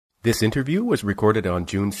This interview was recorded on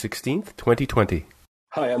June 16th, 2020.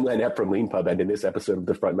 Hi, I'm Len Epp from LeanPub, and in this episode of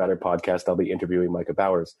the Front Matter podcast, I'll be interviewing Micah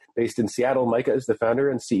Bowers. Based in Seattle, Micah is the founder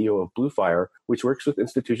and CEO of Bluefire, which works with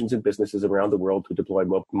institutions and businesses around the world to deploy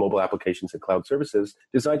mobile applications and cloud services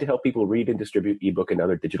designed to help people read and distribute ebook and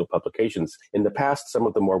other digital publications. In the past, some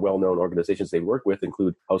of the more well-known organizations they work with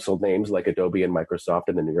include household names like Adobe and Microsoft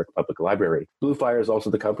and the New York Public Library. Bluefire is also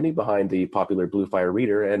the company behind the popular Bluefire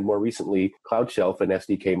Reader and, more recently, CloudShelf, an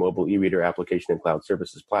SDK mobile e-reader application and cloud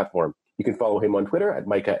services platform. You can follow him on Twitter at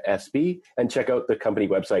MicahSB and check out the company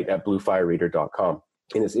website at bluefirereader.com.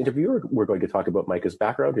 In this interview, we're going to talk about Micah's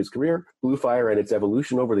background, his career, Bluefire and its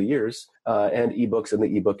evolution over the years, and ebooks and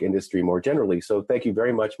the ebook industry more generally. So thank you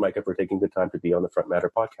very much, Micah, for taking the time to be on the Front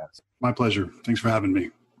Matter podcast. My pleasure. Thanks for having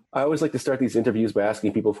me. I always like to start these interviews by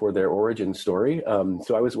asking people for their origin story.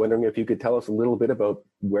 So I was wondering if you could tell us a little bit about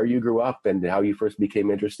where you grew up and how you first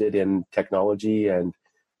became interested in technology and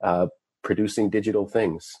producing digital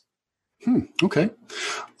things. Okay.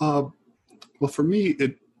 Well, for me,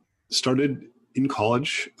 it started in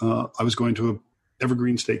college. I was going to a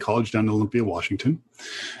Evergreen State College down in Olympia, Washington.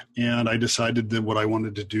 And I decided that what I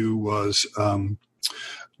wanted to do was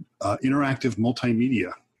interactive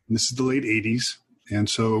multimedia. And this is the late 80s. And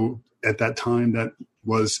so at that time, that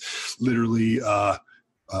was literally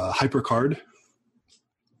HyperCard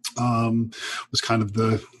was kind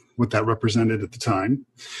of what that represented at the time.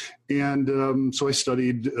 And so I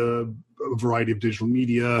studied a variety of digital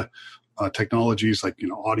media technologies like,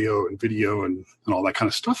 audio and video and all that kind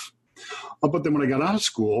of stuff. But then when I got out of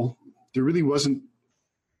school, there really wasn't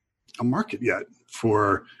a market yet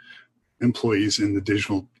for employees in the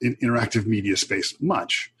digital interactive media space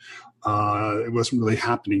much. It wasn't really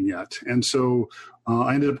happening yet. And so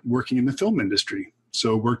I ended up working in the film industry.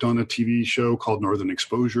 So worked on a TV show called Northern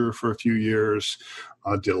Exposure for a few years,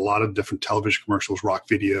 did a lot of different television commercials, rock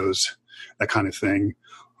videos, that kind of thing.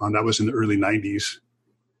 That was in the early 90s.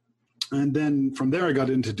 And then from there, I got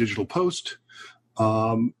into digital post.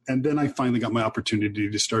 And then I finally got my opportunity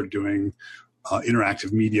to start doing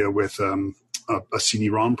interactive media with a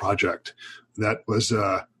CD-ROM project that was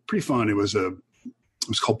pretty fun. It was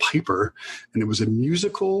called Piper, and it was a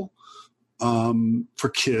musical for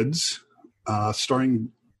kids. Starring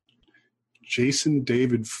Jason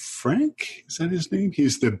David Frank, is that his name?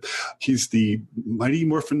 He's the Mighty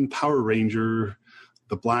Morphin Power Ranger,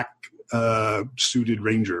 the black suited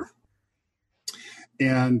ranger.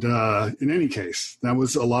 And in any case, that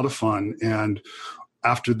was a lot of fun. And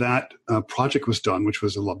after that project was done, which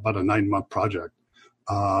was about a 9-month project,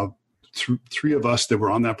 three of us that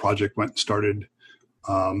were on that project went and started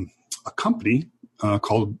a company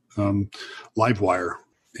called Livewire.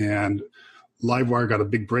 And Livewire got a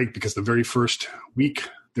big break because the very first week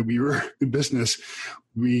that we were in business,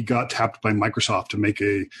 we got tapped by Microsoft to make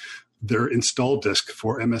their install disk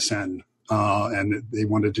for MSN. And they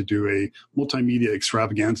wanted to do a multimedia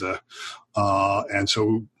extravaganza. And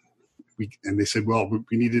so they said, well,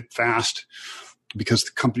 we need it fast because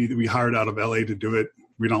the company that we hired out of LA to do it,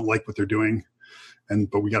 we don't like what they're doing.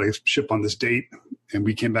 But we got to ship on this date. And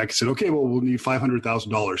we came back and said, okay, well, we'll need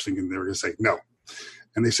 $500,000, thinking they were going to say no.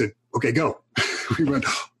 And they said, okay, go. We went,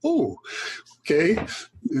 oh, okay.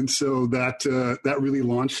 And so that really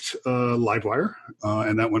launched Livewire,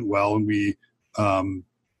 and that went well. And we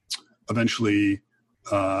eventually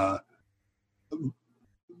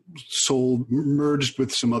merged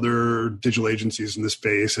with some other digital agencies in the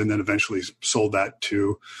space, and then eventually sold that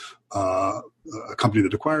to a company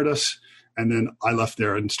that acquired us. And then I left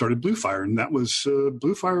there and started Bluefire. And that was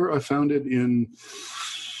Bluefire I founded in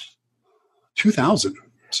 2000.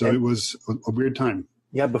 So it was a weird time.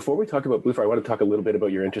 Yeah. Before we talk about Bluefire, I want to talk a little bit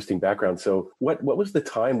about your interesting background. So what was the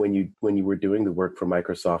time when you were doing the work for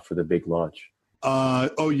Microsoft for the big launch? You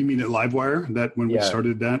mean at Livewire? That when we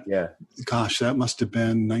started that? Yeah. Gosh, that must have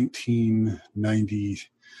been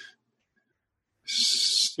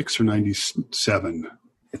 1996 or 97.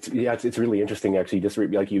 It's really interesting, actually. Just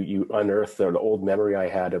you unearthed an old memory I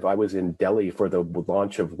had of I was in Delhi for the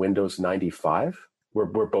launch of Windows 95. We're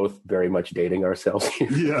both very much dating ourselves here.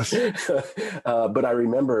 Yes. But I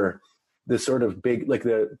remember the sort of big,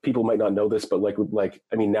 the people might not know this, but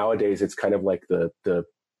nowadays it's kind of like the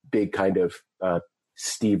big kind of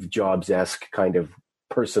Steve Jobs-esque kind of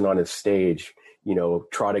person on a stage,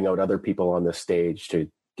 trotting out other people on the stage to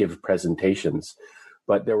give presentations.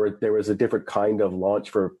 But there was a different kind of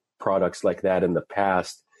launch for products like that in the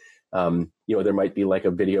past. There might be like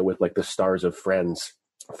a video with like the stars of Friends,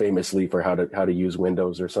 famously for how to use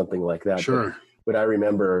Windows or something like that. Sure. But I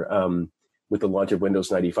remember with the launch of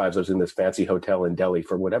Windows 95, I was in this fancy hotel in Delhi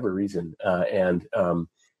for whatever reason, and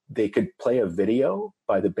they could play a video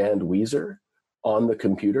by the band Weezer on the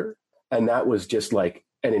computer. And that was just like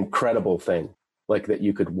an incredible thing, like that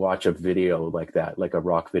you could watch a video like that, like a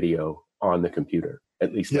rock video on the computer,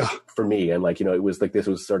 at least like, for me. And like, it was like, this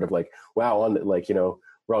was sort of like, wow, on the, like,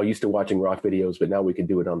 we're all used to watching rock videos, but now we can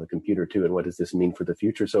do it on the computer too. And what does this mean for the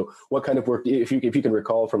future? So what kind of work, if you can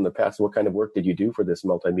recall from the past, what kind of work did you do for this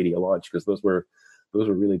multimedia launch? Because those were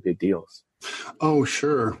really big deals. Oh,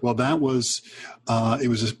 sure. Well, that was it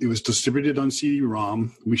was distributed on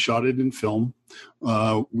CD-ROM. We shot it in film.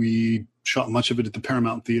 We shot much of it at the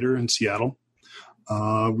Paramount Theater in Seattle.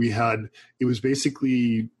 It was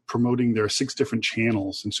basically promoting their 6 different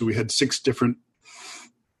channels, and so we had 6 different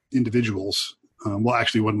individuals. Well,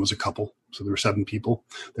 actually, one was a couple. So there were 7 people.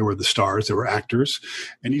 There were the stars. There were actors.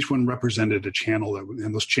 And each one represented a channel.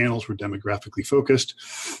 And those channels were demographically focused.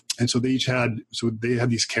 And so they had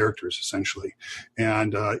these characters, essentially.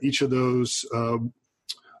 And each of those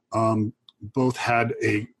both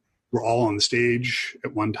were all on the stage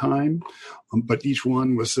at one time. But each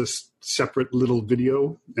one was this separate little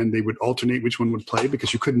video. And they would alternate which one would play,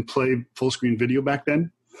 because you couldn't play full screen video back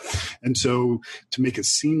then. And so to make it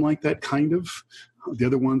seem like that, kind of, the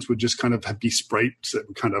other ones would just kind of be sprites that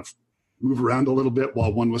would kind of move around a little bit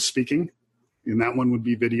while one was speaking. And that one would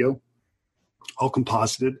be video, all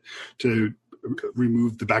composited to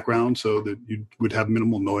remove the background so that you would have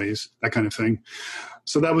minimal noise, that kind of thing.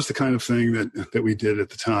 So that was the kind of thing that we did at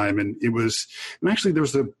the time. And actually there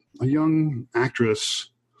was a young actress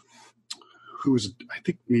who was, I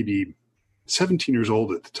think, maybe 17 years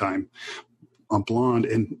old at the time, blonde,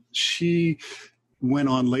 and she went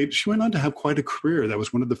on to have quite a career. That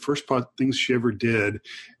was one of the first things she ever did.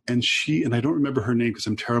 And I don't remember her name because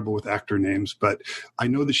I'm terrible with actor names, but I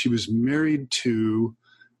know that she was married to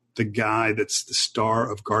the guy that's the star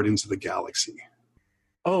of Guardians of the Galaxy.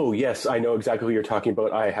 Oh, yes, I know exactly who you're talking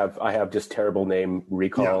about. I have just terrible name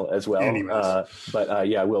recall as well.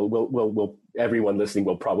 We'll everyone listening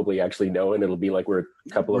will probably actually know, and it'll be like we're a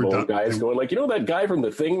couple of old guys going like, that guy from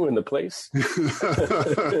The Thing in the Place.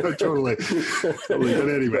 Totally. But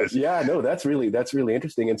anyways, yeah, no, that's really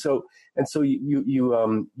interesting. And so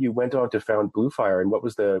you went on to found Bluefire, and what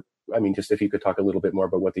was just if you could talk a little bit more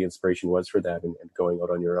about what the inspiration was for that and going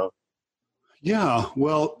out on your own. Yeah,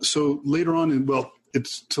 well, so later on,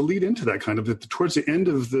 it's to lead into that kind of, towards the end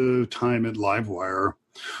of the time at Livewire,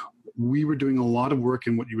 we were doing a lot of work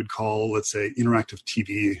in what you would call, let's say, interactive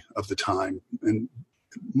TV of the time. And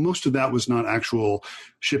most of that was not actual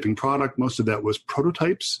shipping product. Most of that was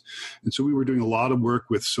prototypes. And so we were doing a lot of work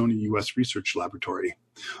with Sony US Research Laboratory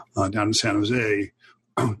down in San Jose,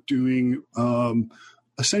 doing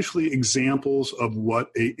essentially examples of what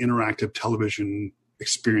a interactive television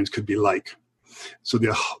experience could be like. So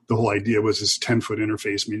the whole idea was this 10-foot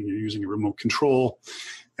interface, meaning you're using a remote control,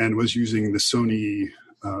 and was using the Sony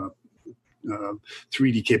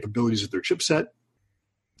 3D capabilities of their chipset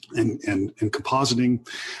and compositing,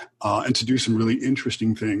 and to do some really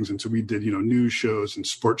interesting things. And so we did, news shows and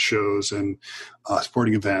sports shows and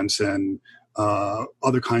sporting events and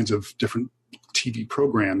other kinds of different TV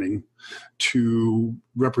programming to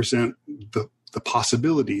represent the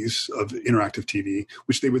possibilities of interactive TV,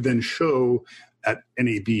 which they would then show at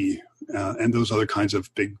NAB and those other kinds of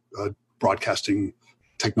big broadcasting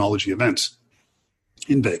technology events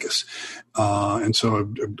in Vegas. And so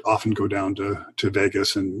I'd often go down to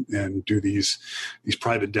Vegas and do these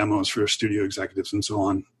private demos for studio executives and so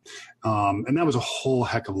on. And that was a whole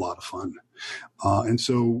heck of a lot of fun. And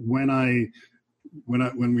so when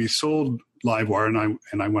we sold Livewire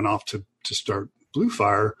and I went off to start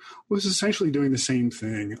Bluefire, was essentially doing the same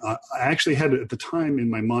thing. I actually had at the time in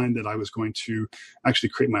my mind that I was going to actually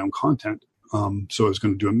create my own content. So I was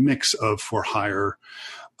going to do a mix of for hire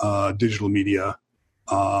digital media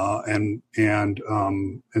and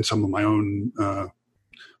some of my own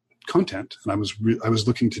content. And I was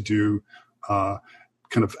looking to do kind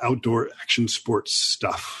of outdoor action sports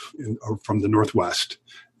stuff from the Northwest.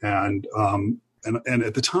 And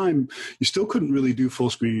at the time, you still couldn't really do full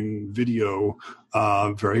screen video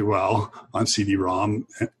very well on CD-ROM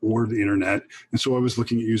or the internet, and so I was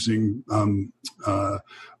looking at using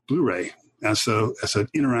Blu-ray as an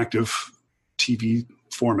interactive TV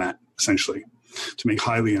format, essentially, to make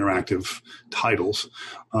highly interactive titles.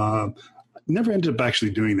 Never ended up actually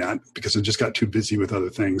doing that because I just got too busy with other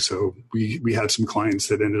things. So we had some clients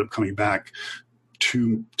that ended up coming back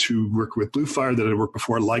to work with Bluefire that I worked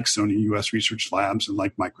before, like Sony US Research Labs and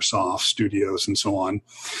like Microsoft Studios and so on.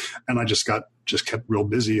 And I just kept real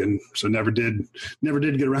busy, and so never did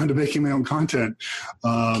get around to making my own content.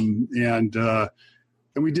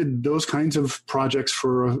 And we did those kinds of projects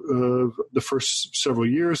for the first several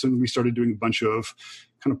years, and we started doing a bunch of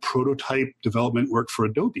kind of prototype development work for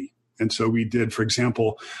Adobe. And so we did, for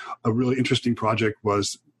example, a really interesting project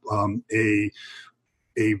was a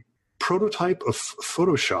prototype of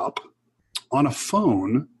Photoshop on a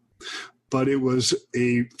phone, but it was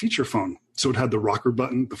a feature phone. So it had the rocker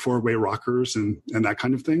button, the four-way rockers, and that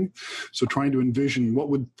kind of thing. So trying to envision what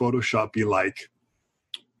would Photoshop be like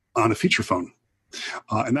on a feature phone.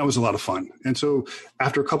 And that was a lot of fun. And so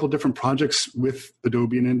after a couple of different projects with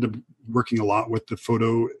Adobe, and ended up working a lot with the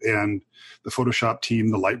photo and the Photoshop team,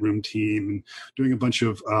 the Lightroom team, and doing a bunch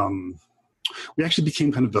of, we actually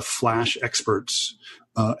became kind of the Flash experts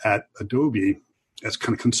at Adobe as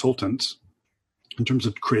kind of consultants in terms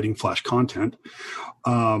of creating Flash content.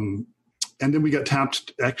 And then we got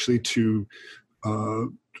tapped actually to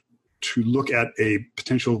look at a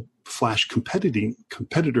potential Flash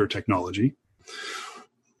competitor technology.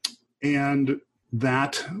 And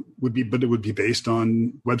that would be, but it would be based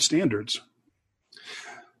on web standards.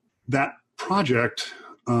 That project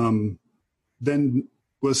then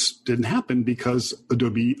didn't happen because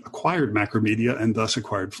Adobe acquired Macromedia and thus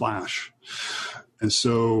acquired Flash. And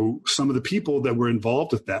so some of the people that were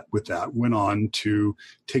involved with that went on to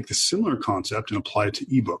take the similar concept and apply it to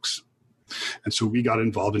ebooks. And so we got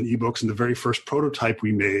involved in ebooks, and the very first prototype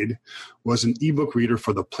we made was an ebook reader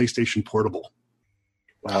for the PlayStation Portable.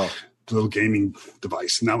 Wow. The little gaming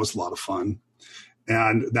device. And that was a lot of fun.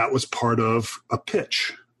 And that was part of a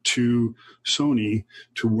pitch to Sony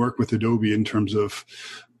to work with Adobe in terms of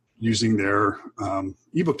using their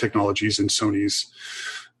ebook technologies in Sony's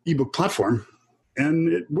ebook platform.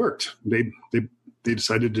 And it worked. They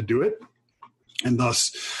decided to do it. And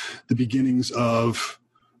thus the beginnings of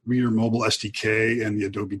Reader Mobile SDK and the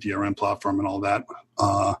Adobe DRM platform and all that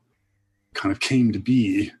kind of came to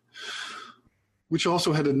be, which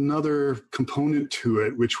also had another component to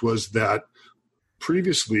it, which was that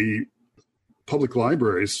previously public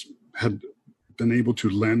libraries had been able to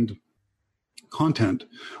lend content,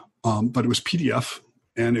 but it was PDF,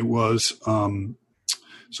 and it was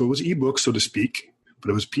so it was ebook, so to speak, but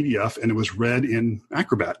it was PDF, and it was read in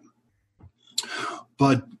Acrobat.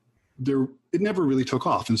 But it never really took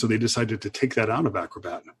off, and so they decided to take that out of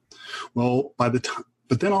Acrobat. Well, but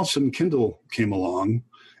then all of a sudden Kindle came along,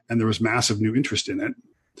 and there was massive new interest in it.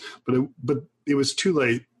 But it was too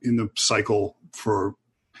late in the cycle for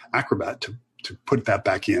Acrobat to put that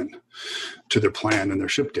back in to their plan and their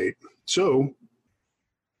ship date. So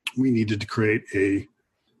we needed to create a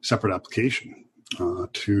separate application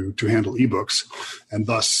to handle ebooks, and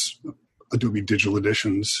thus Adobe Digital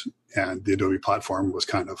Editions and the Adobe platform was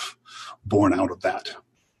kind of born out of that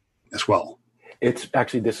as well. It's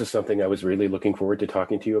actually, this is something I was really looking forward to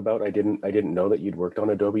talking to you about. I didn't know that you'd worked on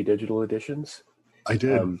Adobe Digital Editions. I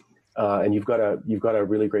did. And you've got a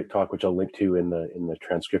really great talk, which I'll link to in the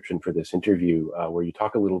transcription for this interview, where you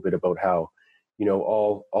talk a little bit about how,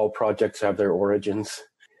 all projects have their origins,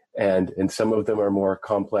 and some of them are more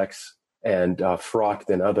complex and fraught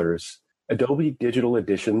than others. Adobe Digital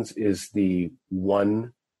Editions is the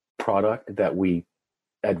one product that we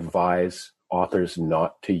advise authors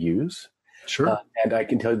not to use. Sure. And I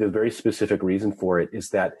can tell you the very specific reason for it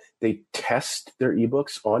is that they test their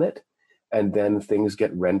ebooks on it, and then things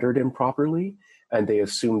get rendered improperly, and they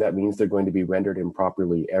assume that means they're going to be rendered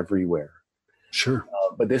improperly everywhere. Sure.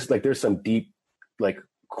 But there's some deep,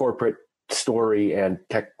 corporate story and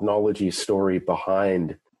technology story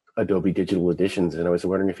behind Adobe Digital Editions, and I was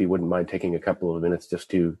wondering if you wouldn't mind taking a couple of minutes just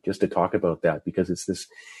to talk about that, because it's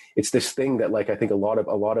this thing that I think a lot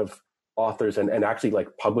of authors and actually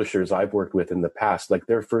publishers I've worked with in the past,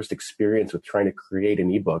 their first experience with trying to create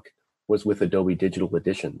an ebook was with Adobe Digital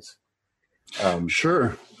Editions.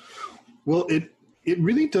 Sure. Well, it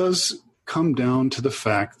really does come down to the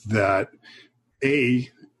fact that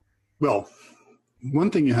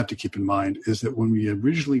one thing you have to keep in mind is that when we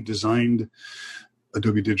originally designed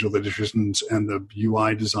Adobe Digital Editions and the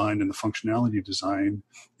UI design and the functionality design,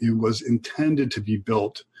 it was intended to be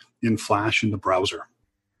built in Flash in the browser.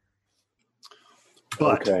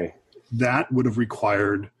 But that would have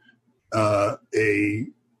required a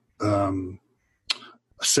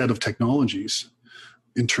set of technologies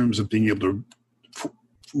in terms of being able to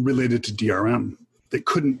related to DRM that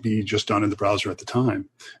couldn't be just done in the browser at the time.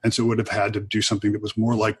 And so would have had to do something that was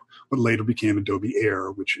more like what later became Adobe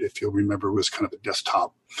Air, which, if you'll remember, was kind of a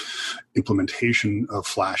desktop implementation of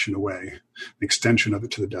Flash in a way, an extension of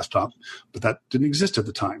it to the desktop, but that didn't exist at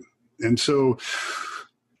the time. And so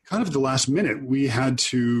kind of at the last minute, we had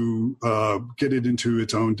to get it into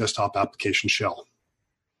its own desktop application shell.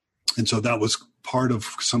 And so that was part of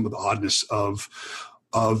some of the oddness of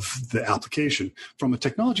of the application. From a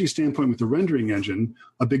technology standpoint with the rendering engine,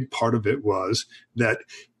 a big part of it was that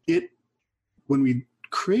when we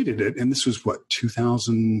created it, and this was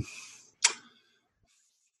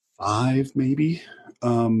 2005 maybe,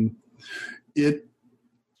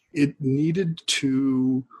 it needed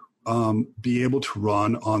to be able to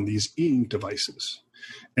run on these e-ink devices.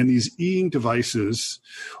 And these e-ink devices,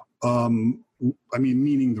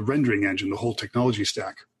 meaning the rendering engine, the whole technology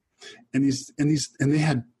stack. And they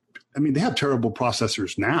had terrible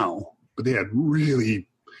processors now, but they had really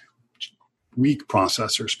weak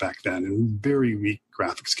processors back then and very weak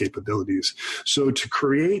graphics capabilities. So to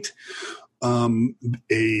create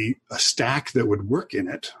a stack that would work in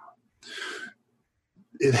it,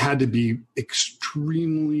 it had to be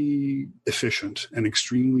extremely efficient and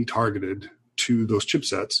extremely targeted to those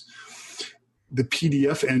chipsets. The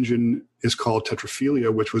PDF engine is called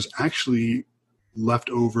Tetrophilia, which was actually left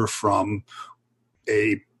over from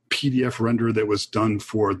a PDF render that was done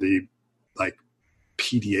for the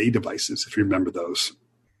PDA devices, if you remember those.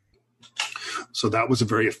 So that was a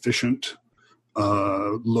very efficient,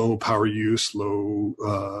 low power use,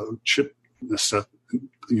 low chip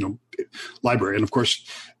library. And of course,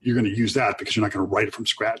 you're going to use that because you're not going to write it from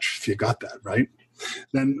scratch if you got that, right?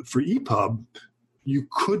 Then for EPUB, you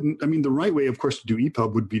couldn't, the right way, of course, to do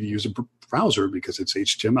EPUB would be to use a browser because it's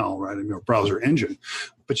HTML, right? A browser engine.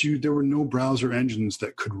 But there were no browser engines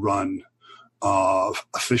that could run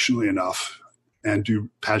efficiently enough and do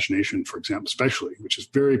pagination, for example, especially, which is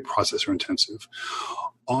very processor intensive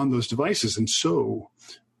on those devices. And so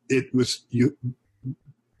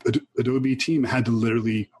Adobe team had to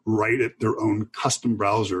literally write their own custom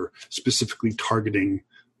browser specifically targeting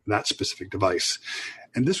that specific device.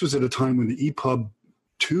 And this was at a time when the EPUB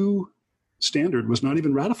 2 standard was not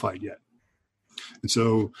even ratified yet. And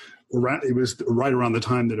so it was right around the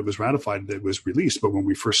time that it was ratified that it was released. But when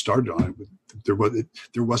we first started on it,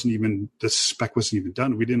 there wasn't even, the spec wasn't even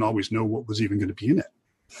done. We didn't always know what was even going to be in it.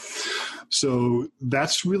 So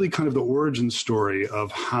that's really kind of the origin story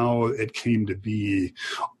of how it came to be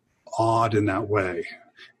odd in that way.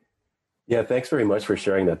 Yeah, thanks very much for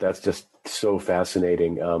sharing that. That's just so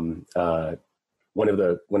fascinating. One of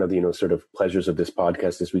the sort of pleasures of this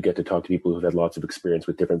podcast is we get to talk to people who've had lots of experience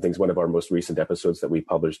with different things. One of our most recent episodes that we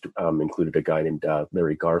published included a guy named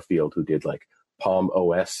Larry Garfield who did Palm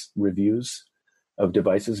OS reviews of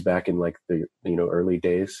devices back in the early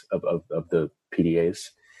days of the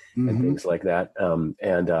PDAs and things like that.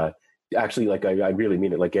 Actually, I really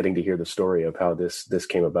mean it. Getting to hear the story of how this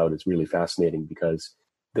came about is really fascinating because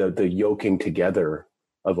the yoking together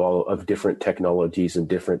of different technologies and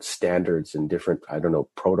different standards and different,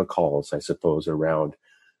 protocols, I suppose, around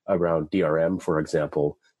DRM, for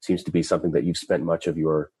example, seems to be something that you've spent much of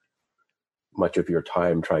your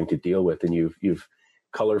time trying to deal with. And you've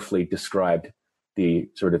colorfully described the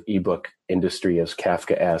sort of ebook industry as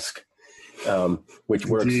Kafkaesque, which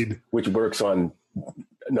works on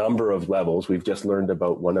a number of levels. We've just learned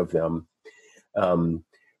about one of them.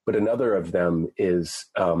 But another of them is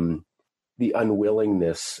the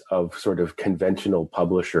unwillingness of sort of conventional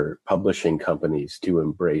publishing companies to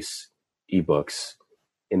embrace ebooks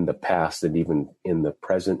in the past and even in the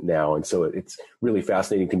present now. And so it's really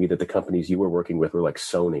fascinating to me that the companies you were working with were like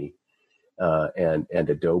Sony and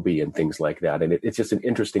Adobe and things like that. And it's just an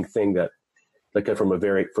interesting thing that from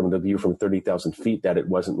the view from 30,000 feet that it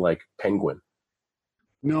wasn't like Penguin.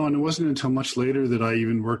 No, and it wasn't until much later that I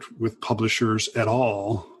even worked with publishers at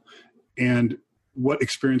all. And what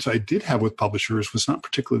experience I did have with publishers was not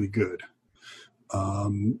particularly good.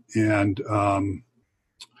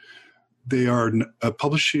 They are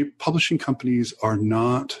publishing companies are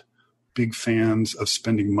not big fans of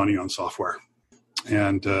spending money on software,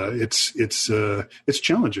 and it's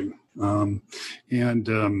challenging.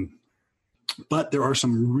 But there are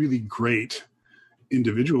some really great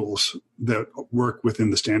individuals that work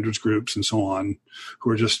within the standards groups and so on who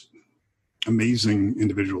are just amazing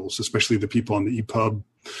individuals, especially the people on the EPUB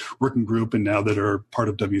working group and now that are part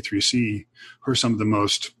of W3C, who are some of the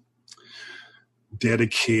most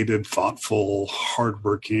dedicated, thoughtful,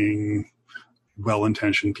 hardworking,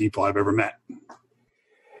 well-intentioned people I've ever met.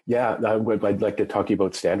 Yeah, I'd like to talk to you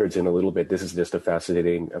about standards in a little bit. This is just a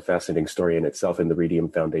fascinating story in itself in the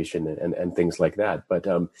Redium Foundation and things like that. But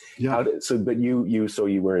you were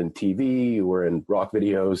in TV, you were in rock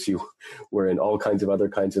videos, you were in all kinds of other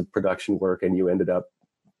kinds of production work, and you ended up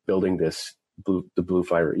building the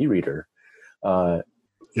Bluefire e-reader.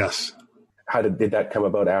 Yes. How did that come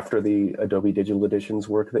about after the Adobe Digital Editions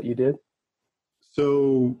work that you did?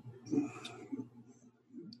 So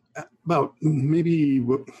about maybe,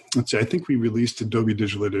 let's say, I think we released Adobe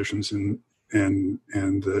Digital Editions in and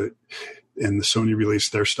the Sony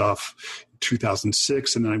released their stuff in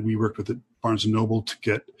 2006, and then we worked with Barnes and Noble to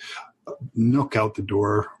get Nook out the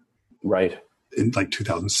door, right, in like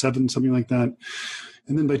 2007, something like that.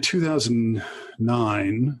 And then by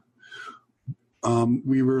 2009,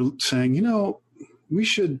 we were saying, we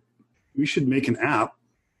should make an app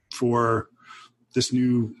for this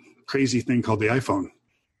new crazy thing called the iPhone.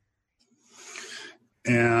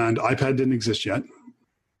 And iPad didn't exist yet.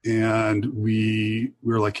 And we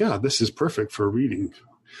were like, yeah, this is perfect for reading.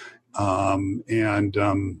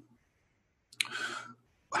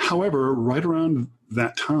 However, right around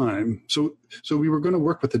that time, so we were going to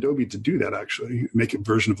work with Adobe to do that, actually, make a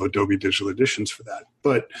version of Adobe Digital Editions for that.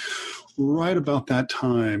 But right about that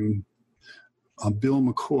time, Bill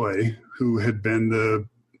McCoy, who had been the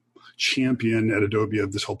champion at Adobe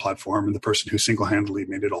of this whole platform and the person who single-handedly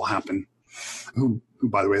made it all happen, who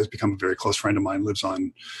by the way, has become a very close friend of mine, lives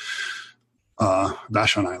on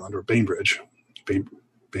Vashon Island, or Bainbridge.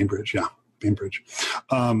 Bainbridge.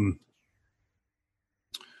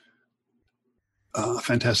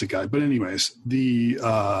 Fantastic guy. But anyways,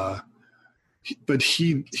 but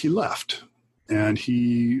he left, and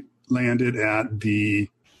he landed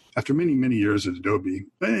after many, many years at Adobe,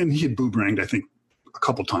 and he had boomeranged, I think, a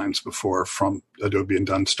couple times before from Adobe and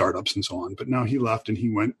done startups and so on. But now he left, and he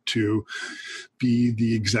went to be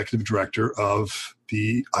the executive director of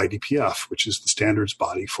the IDPF, which is the standards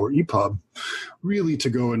body for EPUB, really to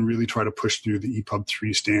go and really try to push through the EPUB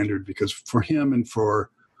 3 standard, because for him and for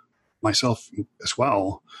myself as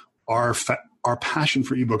well, our passion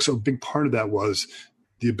for ebooks, so a big part of that was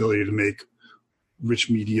the ability to make rich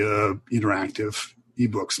media interactive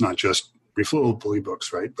ebooks, not just reflowable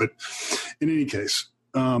ebooks, right? But in any case,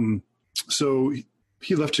 so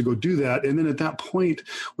he left to go do that. And then at that point,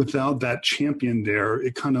 without that champion there,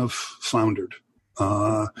 it kind of floundered.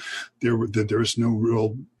 There was no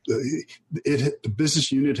real, the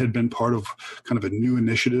business unit had been part of kind of a new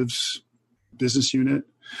initiatives business unit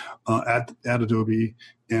at Adobe.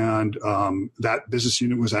 And that business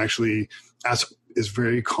unit was actually, as is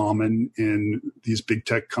very common in these big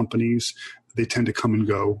tech companies, they tend to come and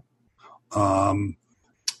go.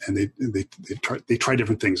 And they try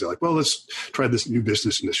different things. They're like, well, let's try this new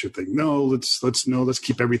business initiative thing. No, let's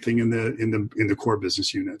keep everything in the core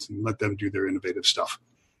business units and let them do their innovative stuff.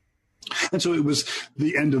 And so it was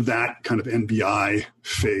the end of that kind of NBI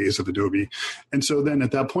phase of Adobe. And so then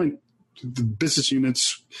at that point, the business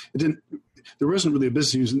units, there wasn't really a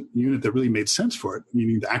business unit that really made sense for it.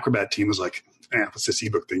 Meaning the Acrobat team was like, what's this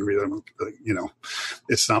ebook thing? Really,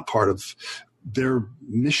 it's not part of their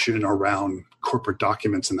mission around corporate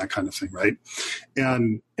documents and that kind of thing, right?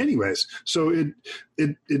 And anyways, so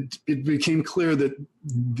it became clear that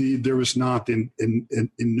there was not an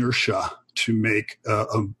inertia to make a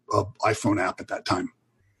iPhone app at that time.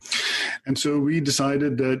 And so we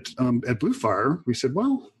decided that at Bluefire, we said,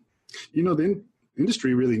 well, the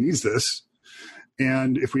industry really needs this.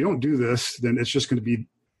 And if we don't do this, then it's just going to be,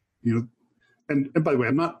 and by the way,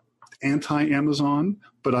 I'm not anti-Amazon,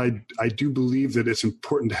 but I do believe that it's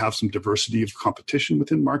important to have some diversity of competition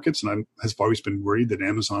within markets. And I have always been worried that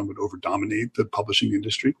Amazon would overdominate the publishing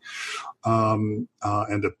industry, and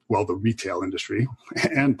the retail industry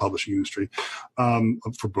and publishing industry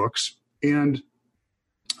for books. And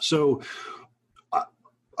so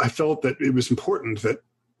I felt that it was important that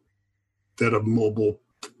a mobile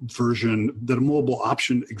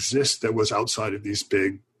option exists that was outside of these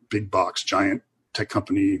big box, giant tech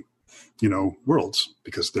company worlds,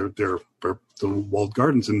 because they're the walled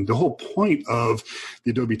gardens. And the whole point of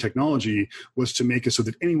the Adobe technology was to make it so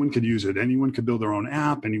that anyone could use it. Anyone could build their own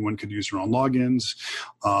app. Anyone could use their own logins.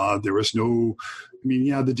 There was no,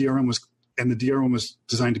 the DRM was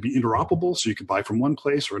designed to be interoperable, so you could buy from one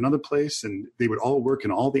place or another place, and they would all work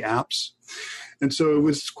in all the apps. And so it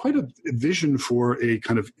was quite a vision for a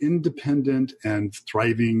kind of independent and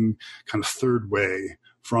thriving kind of third way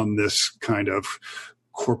from this kind of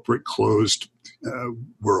corporate closed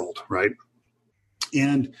world, right?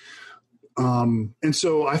 And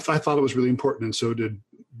so I thought it was really important, and so did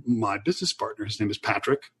my business partner. His name is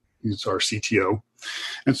Patrick. He's our CTO.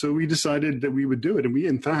 And so we decided that we would do it. And we,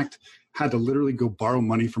 in fact, had to literally go borrow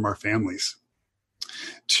money from our families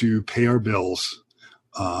to pay our bills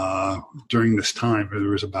during this time.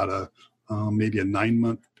 There was about maybe a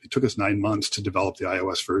 9-month. It took us 9 months to develop the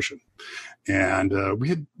iOS version. And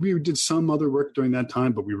we did some other work during that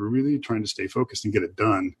time, but we were really trying to stay focused and get it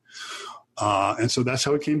done. And so that's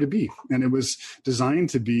how it came to be. And it was designed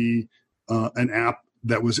to be an app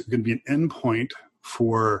that was going to be an endpoint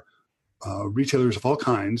for retailers of all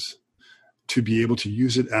kinds to be able to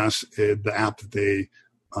use it as the app that they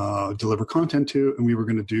deliver content to, and we were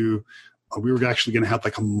actually going to have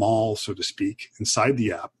like a mall, so to speak, inside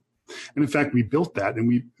the app. And in fact, we built that, and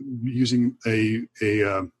we using a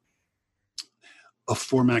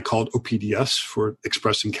format called OPDS for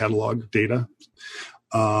expressing catalog data.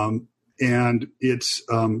 And it's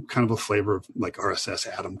kind of a flavor of like RSS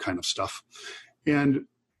Atom kind of stuff. And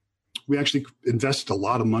we actually invested a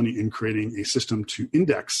lot of money in creating a system to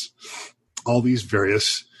index all these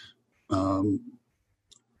various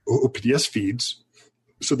OPDS feeds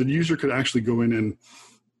so that the user could actually go in and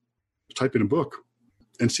type in a book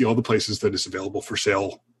and see all the places that it's available for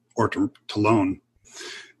sale or to loan,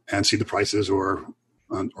 and see the prices or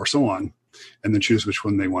so on, and then choose which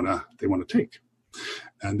one they want to take.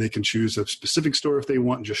 And they can choose a specific store if they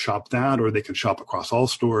want and just shop that, or they can shop across all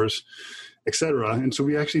stores, etc. And so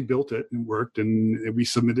we actually built it and worked, and we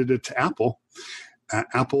submitted it to Apple.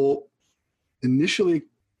 Apple initially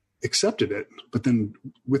accepted it, but then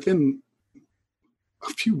within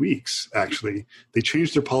a few weeks, actually, they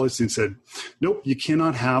changed their policy and said, nope, you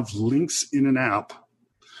cannot have links in an app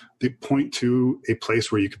that point to a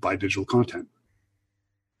place where you could buy digital content.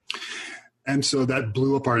 And so that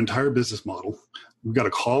blew up our entire business model. We got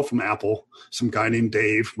a call from Apple. Some guy named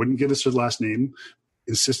Dave wouldn't give us his last name,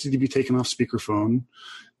 insisted to be taken off speakerphone,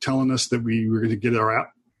 telling us that we were going to get our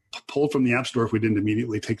app pulled from the App Store if we didn't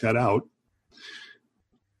immediately take that out.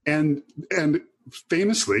 And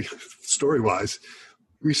famously, story-wise,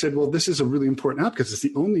 we said, well, this is a really important app because it's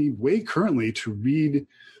the only way currently to read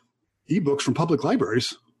ebooks from public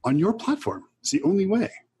libraries on your platform. It's the only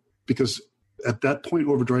way, because at that point,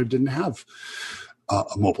 Overdrive didn't have a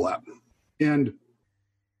mobile app. And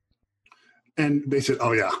they said,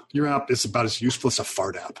 oh, yeah, your app is about as useful as a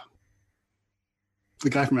fart app. The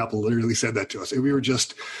guy from Apple literally said that to us. And we were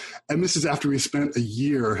just, and this is after we spent a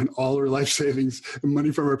year and all our life savings and money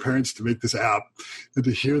from our parents to make this app. And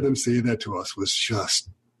to hear them say that to us was just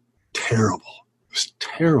terrible. It was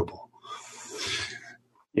terrible.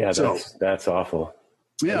 Yeah, that's awful.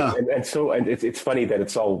 Yeah. And it's funny that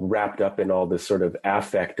it's all wrapped up in all this sort of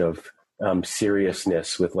affect of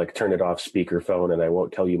seriousness with like, turn it off speakerphone and I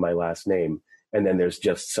won't tell you my last name. And then there's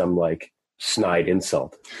just some like snide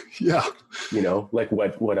insult. Yeah. You know, like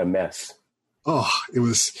what a mess. Oh, it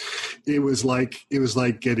was like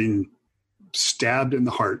getting stabbed in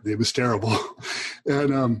the heart. It was terrible.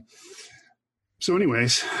 And so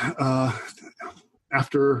anyways,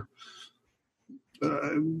 after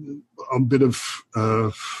a bit of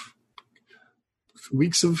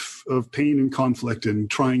weeks of pain and conflict and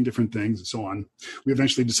trying different things and so on, we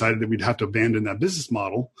eventually decided that we'd have to abandon that business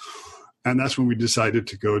model. And that's when we decided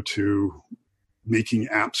to go to making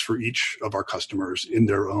apps for each of our customers in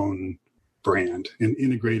their own brand and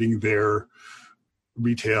integrating their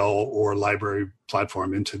retail or library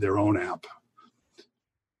platform into their own app.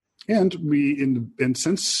 And and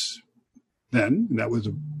since then, that was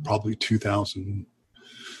probably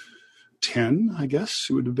 2010, I guess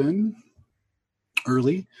it would have been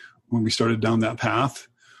early when we started down that path.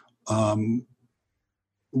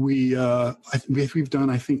 We've done,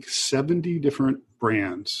 I think, 70 different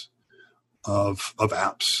brands of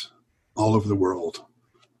apps all over the world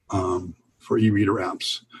for e-reader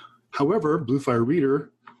apps. However, Bluefire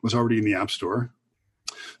Reader was already in the App Store.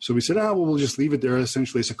 So we said, we'll just leave it there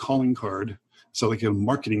essentially as a calling card. So like a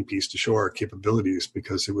marketing piece to show our capabilities,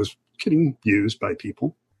 because it was getting used by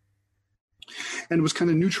people. And it was kind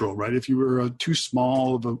of neutral, right? If you were too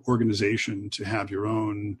small of an organization to have your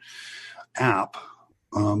own app,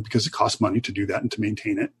 because it costs money to do that and to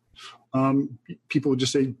maintain it, people would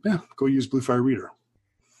just say, go use Bluefire Reader.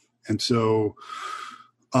 And so,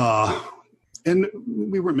 and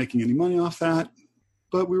we weren't making any money off that,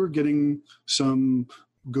 but we were getting some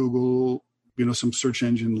Google, some search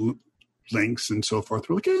engine links and so forth.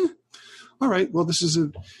 We're like, all right, well, this is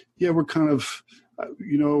we're kind of,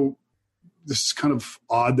 this is kind of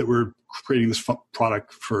odd that we're creating this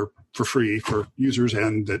product for free for users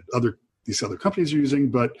and that these other companies are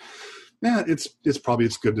using, but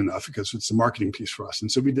it's good enough because it's a marketing piece for us.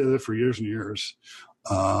 And so we did it for years and years.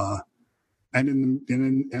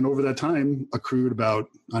 And over that time accrued about,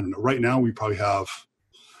 I don't know, right now we probably have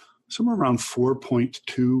somewhere around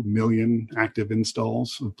 4.2 million active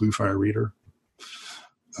installs of Bluefire Reader.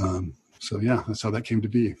 So yeah, that's how that came to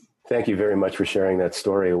be. Thank you very much for sharing that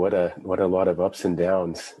story. What a lot of ups and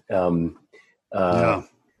downs.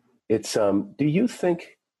 It's, do you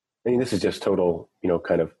think, this is just total,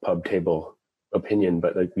 kind of pub table opinion,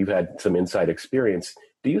 but like you've had some inside experience.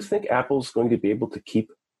 Do you think Apple's going to be able to keep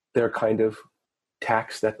their kind of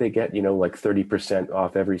tax that they get, like 30%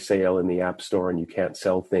 off every sale in the App Store and you can't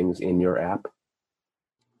sell things in your app?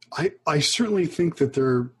 I certainly think that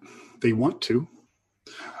they want to.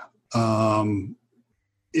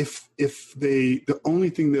 If the only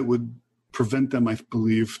thing that would prevent them, I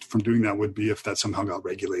believe, from doing that would be if that somehow got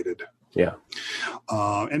regulated. Yeah.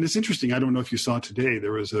 And it's interesting. I don't know if you saw today,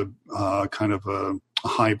 there was a kind of a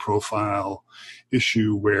high profile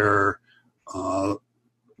issue where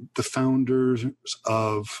the founders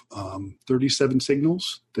of 37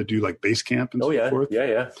 Signals that do like Basecamp and so forth.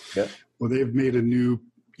 Yeah. Well, they've made a new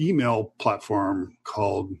email platform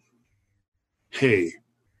called Hey,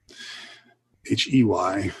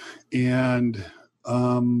 Hey, and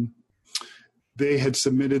they had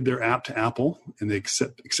submitted their app to Apple, and they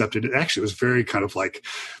accepted it. Actually, it was very kind of like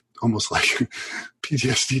almost like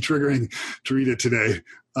PTSD triggering to read it today,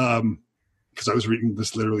 because I was reading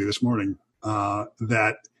this literally this morning,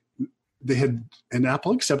 that they had, and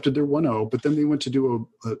Apple accepted their 1.0, but then they went to do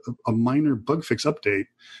a minor bug fix update,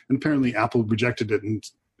 and apparently Apple rejected it and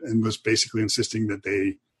was basically insisting that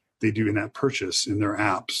they do in-app purchase in their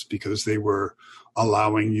apps because they were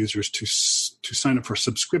allowing users to sign up for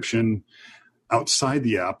subscription outside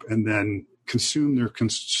the app and then consume their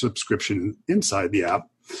subscription inside the app.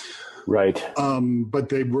 Right. But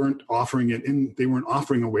they weren't offering it they weren't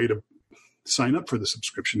offering a way to sign up for the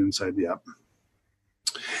subscription inside the app.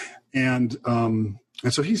 And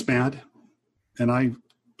so he's mad, and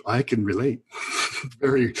I can relate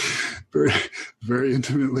very, very, very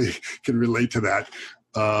intimately can relate to that.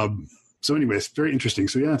 So anyway, it's very interesting.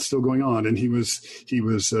 So yeah, it's still going on. And he was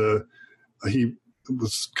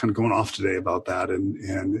kind of going off today about that.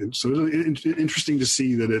 And so it's interesting to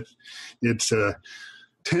see that it's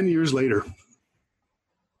 10 years later.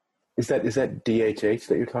 Is that DHH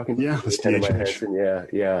that you're talking about? Yeah, that's DHH.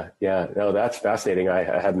 Yeah. No, that's fascinating. I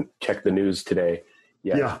hadn't checked the news today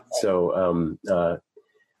yet. Yeah. So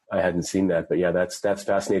I hadn't seen that, but yeah, that's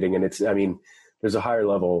fascinating. And there's a higher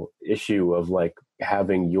level issue of like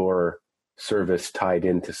having your service tied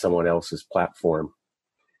into someone else's platform.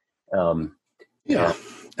 Yeah,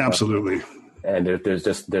 absolutely. And there's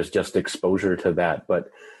just exposure to that, but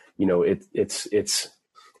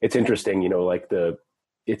it's interesting, like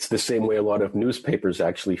it's the same way a lot of newspapers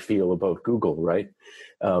actually feel about Google, right?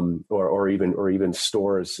 Or even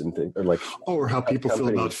stores and things, or how people feel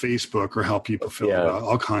about Facebook, or how people feel about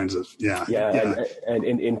all kinds of And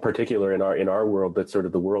in particular in our world, that's sort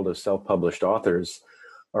of the world of self-published authors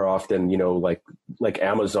are often like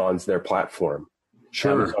Amazon's their platform.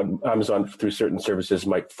 Sure. Amazon through certain services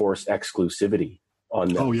might force exclusivity on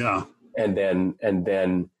them. Oh yeah. And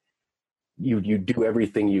then you do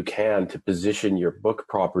everything you can to position your book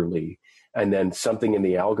properly, and then something in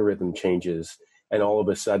the algorithm changes, and all of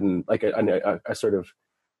a sudden, like a sort of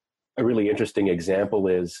a really interesting example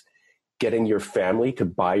is getting your family to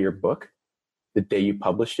buy your book the day you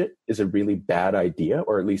published it is a really bad idea,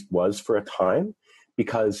 or at least was for a time,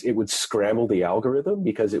 because it would scramble the algorithm,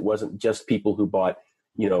 because it wasn't just people who bought,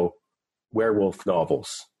 werewolf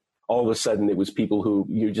novels. All of a sudden it was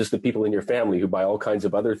the people in your family who buy all kinds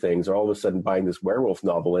of other things are all of a sudden buying this werewolf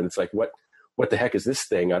novel. And it's like, what the heck is this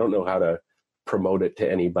thing? I don't know how to promote it to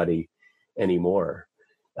anybody anymore.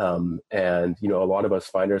 And, a lot of us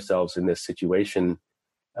find ourselves in this situation.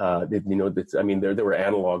 There were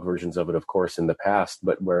analog versions of it, of course, in the past,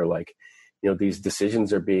 but where these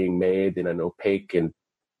decisions are being made in an opaque and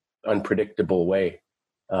unpredictable way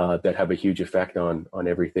that have a huge effect on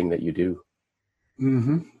everything that you do.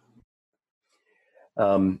 Mm-hmm.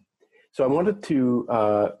 So I wanted to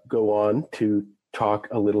go on to talk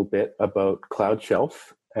a little bit about Cloud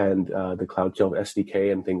Shelf and the Cloud Shelf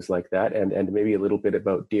SDK and things like that, and maybe a little bit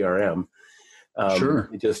about DRM. Sure.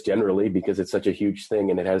 Just generally, because it's such a huge thing,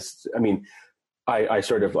 and it has,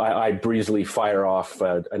 I breezily fire off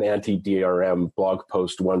an anti-DRM blog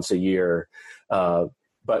post once a year, but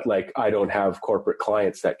I don't have corporate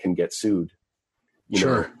clients that can get sued,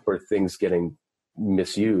 for things getting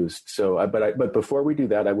misused. So, but before we do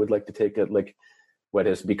that, I would like to take what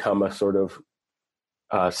has become a sort of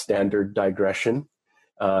standard digression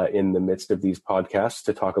in the midst of these podcasts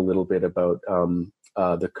to talk a little bit about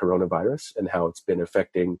the coronavirus and how it's been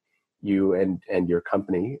affecting you and your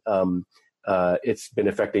company. It's been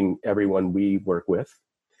affecting everyone we work with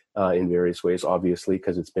in various ways, obviously,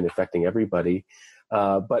 because it's been affecting everybody.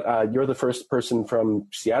 But you're the first person from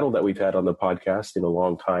Seattle that we've had on the podcast in a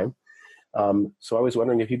long time. So I was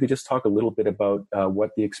wondering if you could just talk a little bit about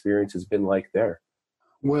what the experience has been like there.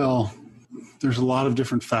 Well, there's a lot of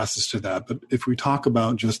different facets to that, but if we talk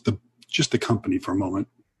about just the company for a moment,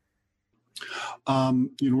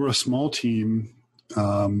 we're a small team.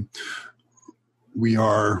 We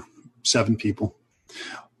are 7 people.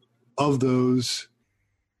 Of those,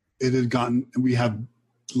 we have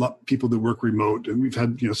people that work remote, and we've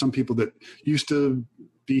had some people that used to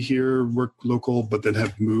be here, work local, but then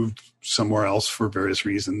have moved somewhere else for various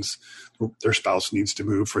reasons. Their spouse needs to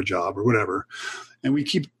move for a job or whatever, and we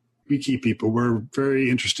keep people. We're very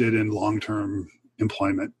interested in long-term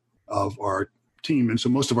employment of our team, and so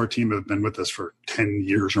most of our team have been with us for 10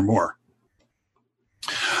 years or more.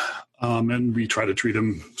 And we try to treat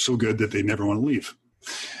them so good that they never want to leave.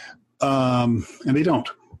 And they don't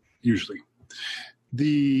usually.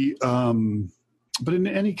 But in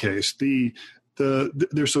any case,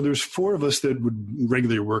 there's 4 of us that would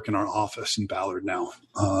regularly work in our office in Ballard now.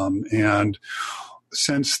 And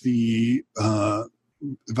since the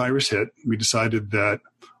virus hit, we decided that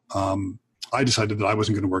I decided that I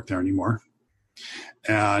wasn't going to work there anymore,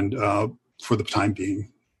 and for the time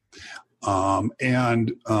being.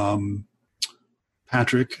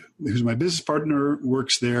 Patrick, who's my business partner,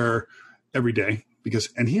 works there every day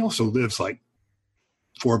and he also lives like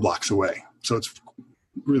 4 blocks away. So it's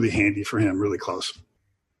really handy for him, really close.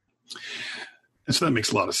 And so that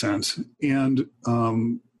makes a lot of sense. And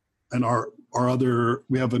our other,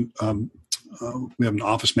 we have an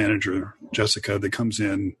office manager, Jessica, that comes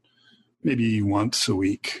in maybe once a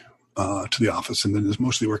week to the office, and then is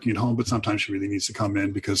mostly working at home, but sometimes she really needs to come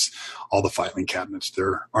in because all the filing cabinets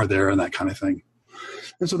are there and that kind of thing.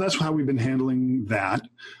 And so that's how we've been handling that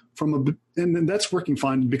and that's working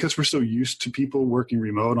fine because we're so used to people working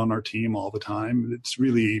remote on our team all the time. It's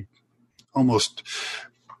really almost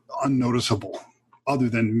unnoticeable, other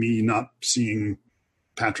than me not seeing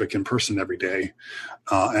Patrick in person every day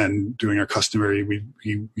and doing our customary. We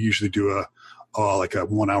usually do a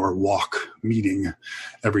 1-hour walk meeting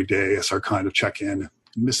every day as our kind of check-in.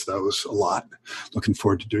 Miss those a lot. Looking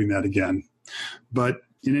forward to doing that again. But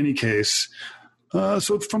in any case,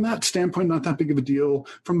 so from that standpoint, not that big of a deal.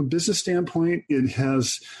 From a business standpoint, it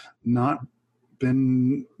has not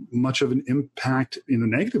been much of an impact in a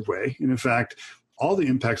negative way. And in fact, all the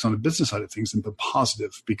impacts on the business side of things have been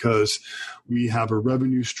positive because we have a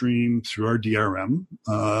revenue stream through our DRM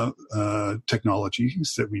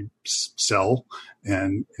technologies that we sell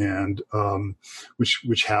and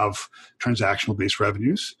which have transactional based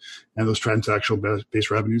revenues, and those transactional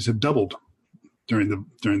based revenues have doubled during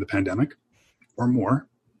the pandemic or more.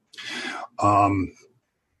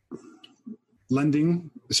 Lending,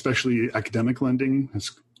 especially academic lending,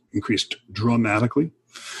 has increased dramatically.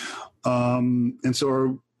 And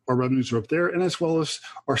so our revenues are up there, and as well as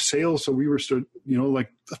our sales. So we were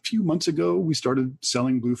like a few months ago, we started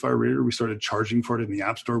selling Bluefire Reader. We started charging for it in the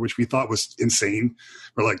App Store, which we thought was insane.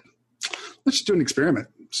 We're like, let's just do an experiment.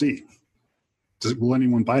 See, will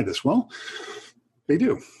anyone buy this? Well, they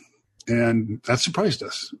do. And that surprised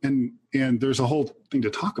us. And there's a whole thing to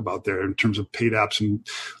talk about there in terms of paid apps and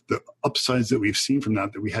the upsides that we've seen from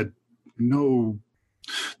that we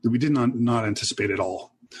did not anticipate at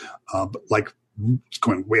all. But like it's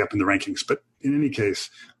going way up in the rankings. But in any case,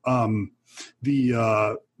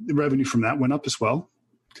 the revenue from that went up as well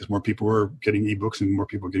because more people were getting ebooks and more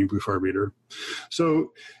people were getting Bluefire Reader.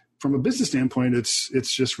 So from a business standpoint, it's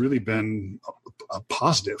just really been a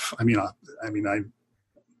positive. I mean, I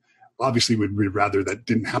obviously would rather that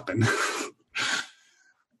didn't happen,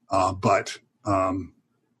 but at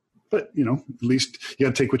least you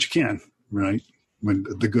got to take what you can, right? When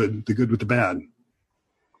the good with the bad.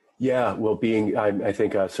 Yeah, well, I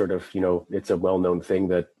think sort of, it's a well-known thing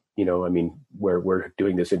that, we're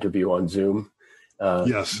doing this interview on Zoom.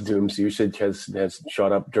 Yes. Zoom's usage has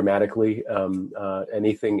shot up dramatically.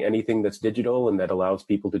 Anything that's digital and that allows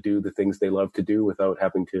people to do the things they love to do without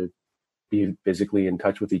having to be physically in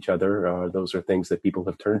touch with each other. Those are things that people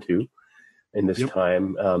have turned to in this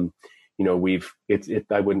time. I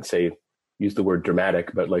wouldn't say use the word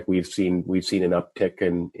dramatic, but like we've seen an uptick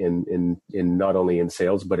in not only in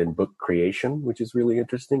sales, but in book creation, which is really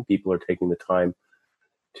interesting. People are taking the time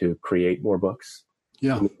to create more books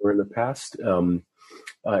than they were in the past.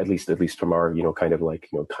 At least from our, kind of like,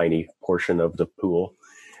 tiny portion of the pool.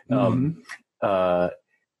 And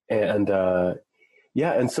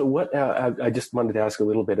so what, I just wanted to ask a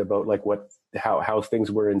little bit about like how things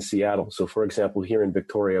were in Seattle. So for example, here in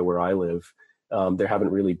Victoria, where I live, there haven't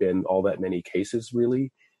really been all that many cases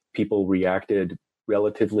really. People reacted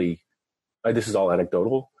relatively, this is all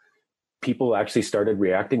anecdotal. People actually started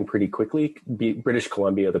reacting pretty quickly. British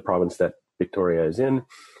Columbia, the province that Victoria is on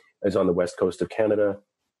the west coast of Canada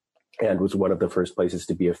and was one of the first places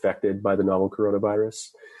to be affected by the novel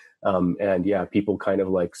coronavirus. People kind of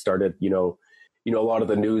like started, a lot of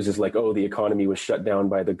the news is like, oh, the economy was shut down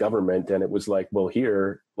by the government. And it was like, well,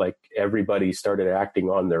 here, like everybody started acting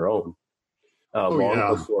on their own.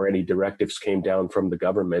 long before any directives came down from the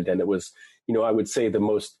government. And it was, I would say the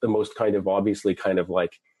most kind of obviously kind of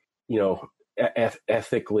like,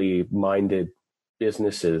 ethically minded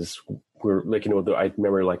businesses were like, I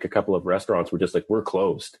remember like a couple of restaurants were just like, we're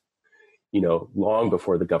closed, long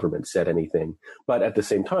before the government said anything. But at the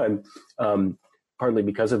same time, partly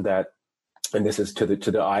because of that, and this is to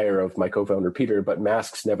the ire of my co-founder Peter, but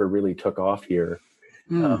masks never really took off here.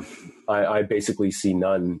 I basically see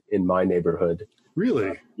none in my neighborhood.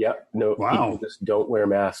 Really? Yeah. No. Wow. People just don't wear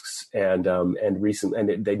masks, and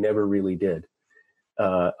they never really did.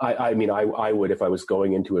 I mean, I would if I was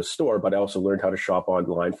going into a store, but I also learned how to shop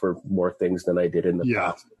online for more things than I did in the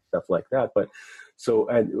past, stuff like that. But so,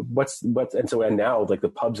 and now like the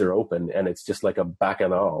pubs are open, and it's just like a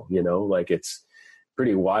bacchanal, like it's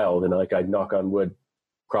pretty wild. And like I knock on wood,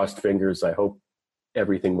 crossed fingers. I hope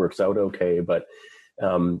everything works out okay. But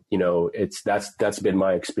that's been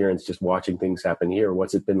my experience just watching things happen here.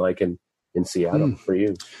 What's it been like in Seattle for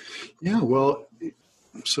you? Yeah, well,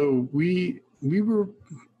 so we were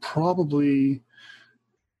probably,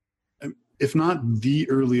 if not the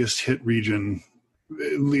earliest hit region,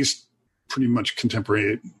 at least pretty much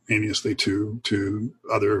contemporaneously to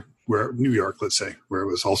other, where New York, let's say, where it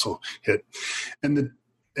was also hit. And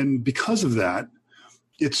because of that,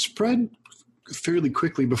 it spread fairly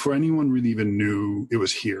quickly before anyone really even knew it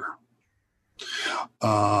was here.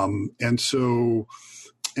 And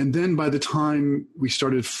then by the time we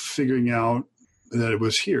started figuring out that it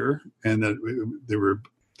was here and that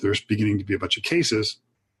there's beginning to be a bunch of cases,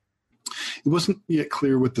 it wasn't yet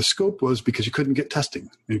clear what the scope was because you couldn't get testing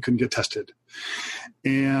and you couldn't get tested.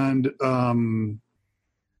 And,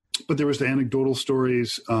 but there was the anecdotal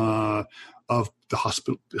stories of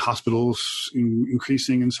the hospitals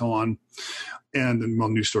increasing and so on, and then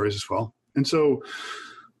news stories as well. And so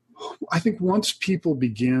I think once people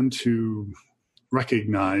began to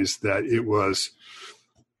recognize that it was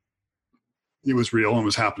real and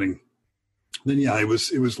was happening, then it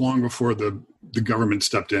was long before the government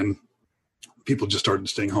stepped in. People just started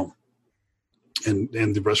staying home. And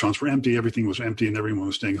the restaurants were empty, everything was empty, and everyone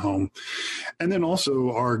was staying home. And then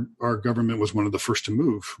also our government was one of the first to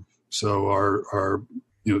move. So our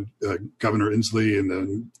Governor Inslee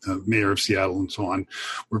and the mayor of Seattle and so on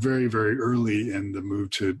were very, very early in the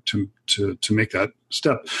move to make that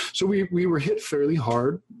step. So we were hit fairly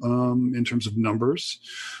hard in terms of numbers,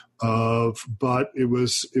 but it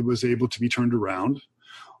was able to be turned around.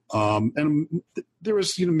 And there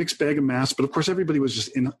was, mixed bag of masks, but of course everybody was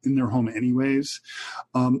just in their home anyways.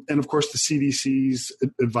 And of course the CDC's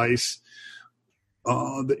advice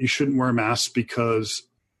that you shouldn't wear masks because,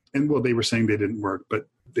 they were saying they didn't work, but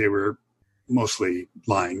they were mostly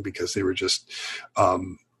lying because they were just,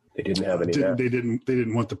 they didn't have any. They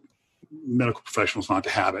didn't want the medical professionals not to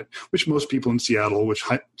have it, which most people in Seattle,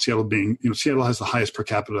 Seattle being, Seattle has the highest per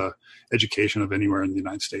capita education of anywhere in the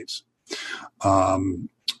United States.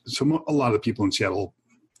 So a lot of the people in Seattle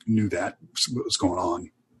knew that what was going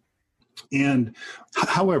on. And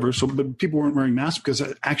however, but people weren't wearing masks because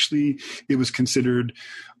actually it was considered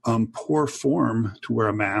poor form to wear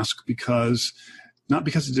a mask not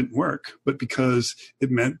because it didn't work, but because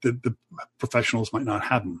it meant that the professionals might not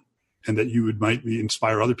have them and that you might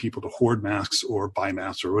inspire other people to hoard masks or buy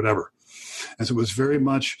masks or whatever. And so it was very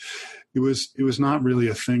much, it was not really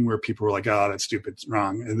a thing where people were like, oh, that's stupid, it's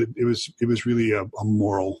wrong. And it was really a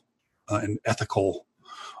moral and ethical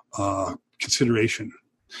consideration.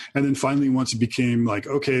 And then finally, once it became like,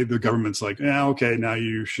 okay, the government's like, yeah, okay, now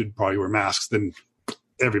you should probably wear masks, then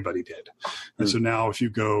everybody did. And so now if you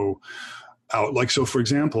go out, like, so for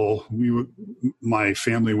example, my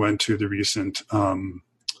family went to the recent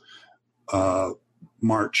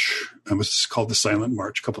march, it was called the Silent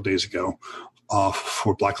March a couple of days ago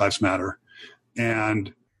for Black Lives Matter.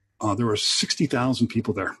 And there were 60,000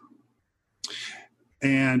 people there.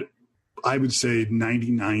 And I would say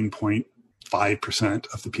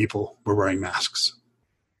 99.5% of the people were wearing masks.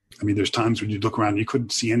 I mean, there's times when you look around and you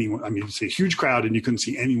couldn't see anyone. I mean, you'd see a huge crowd and you couldn't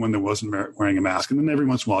see anyone that wasn't wearing a mask. And then every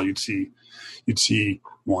once in a while you'd see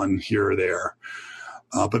one here or there.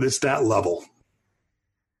 But it's that level.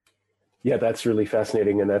 Yeah, that's really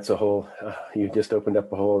fascinating. And that's a whole, you just opened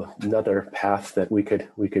up a whole another path that we could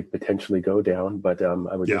potentially go down. But I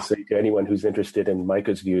would just say to anyone who's interested in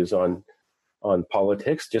Micah's views on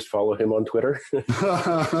politics, just follow him on Twitter,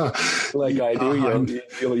 like I do.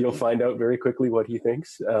 You'll find out very quickly what he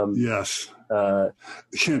thinks. Yes,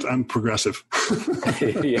 I'm progressive.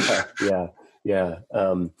 Yeah.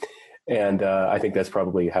 And I think that's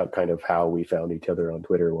probably how we found each other on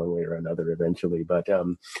Twitter one way or another eventually. But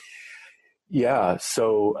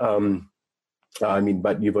so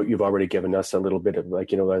But you've already given us a little bit of a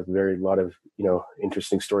lot of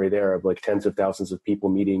interesting story there of like tens of thousands of people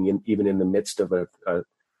meeting even in the midst of an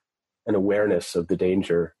awareness of the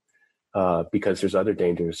danger, because there's other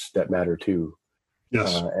dangers that matter too.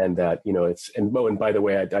 Yes. And that, and by the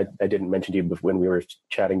way, I didn't mention to you when we were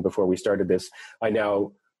chatting before we started this, I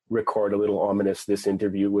now record a little ominous, this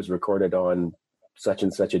interview was recorded on such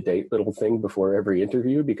and such a date little thing before every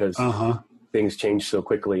interview, because things change so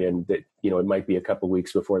quickly, and that, it might be a couple of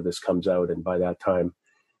weeks before this comes out. And by that time,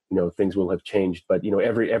 things will have changed. But,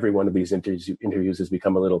 every one of these interviews has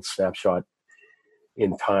become a little snapshot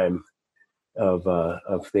in time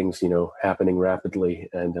of things, happening rapidly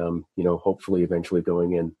and, hopefully eventually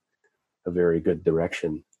going in a very good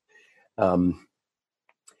direction.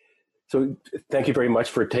 So thank you very much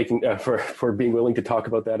for taking, for being willing to talk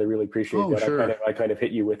about that. I really appreciate that. Sure. I kind of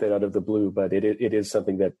hit you with it out of the blue, but it is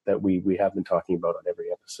something that we have been talking about on every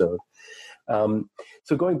episode.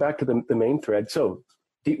 So going back to the main thread. So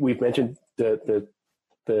we've mentioned the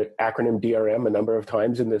acronym DRM a number of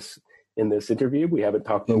times in this interview. We haven't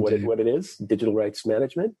talked about what it is, digital rights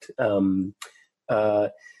management.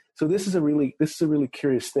 So this is a really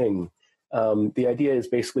curious thing. The idea is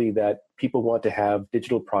basically that people want to have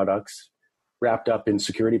digital products wrapped up in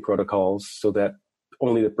security protocols so that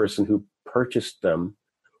only the person who purchased them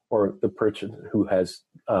or the person who has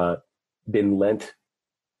been lent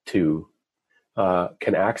to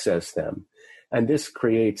can access them. And this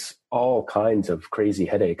creates all kinds of crazy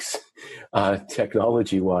headaches,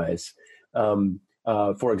 technology-wise.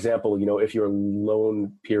 For example, if your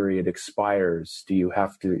loan period expires,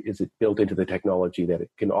 is it built into the technology that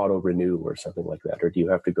it can auto-renew or something like that? Or do you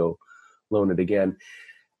have to go loan it again?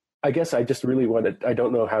 I guess I just really I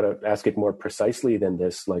don't know how to ask it more precisely than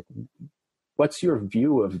this. Like, what's your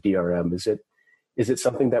view of DRM? Is it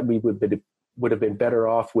something that we would have been better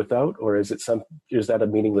off without, or is that a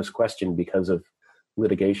meaningless question because of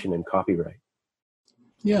litigation and copyright?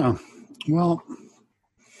 Yeah, well,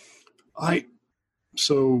 I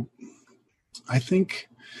think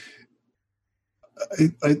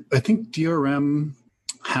DRM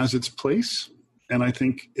has its place, and I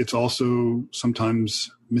think it's also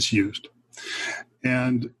sometimes misused.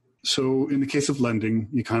 And so in the case of lending,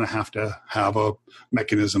 you kind of have to have a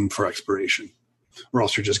mechanism for expiration, or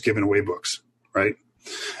else you're just giving away books, right?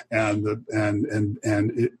 And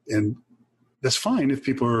that's fine if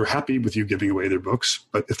people are happy with you giving away their books,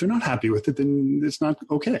 but if they're not happy with it, then it's not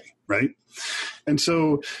okay, right? And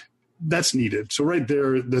so that's needed. So right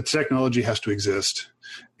there, the technology has to exist,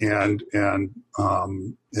 and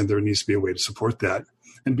there needs to be a way to support that.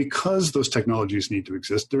 And because those technologies need to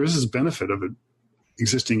exist, there is this benefit of it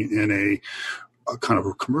existing in a kind of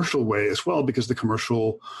a commercial way as well, because the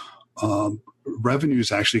commercial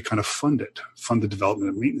revenues actually kind of fund the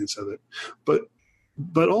development and maintenance of it.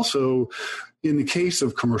 But also, in the case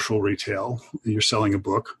of commercial retail, you're selling a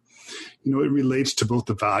book, it relates to both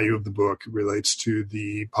the value of the book, it relates to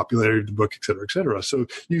the popularity of the book, et cetera, et cetera. So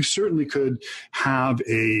you certainly could have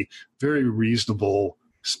a very reasonable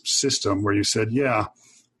system where you said,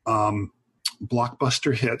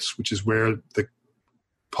 blockbuster hits, which is where the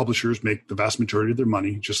publishers make the vast majority of their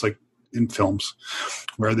money, just like in films,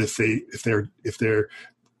 where if they're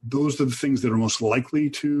those are the things that are most likely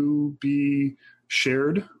to be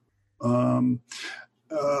shared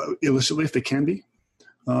illicitly, if they can be,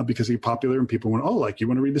 because they're popular and people want, you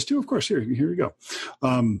want to read this too? Of course, here you go.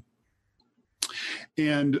 So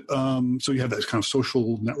you have that kind of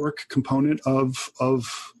social network component of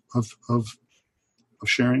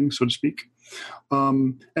sharing, so to speak.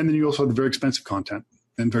 And then you also have the very expensive content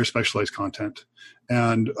and very specialized content.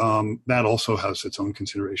 And that also has its own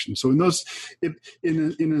consideration. So in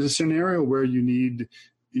a scenario where you need,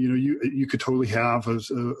 you could totally have a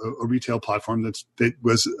retail platform that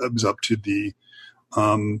was up to the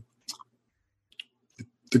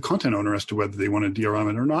content owner as to whether they want to DRM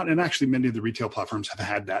it or not. And actually, many of the retail platforms have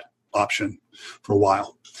had that option for a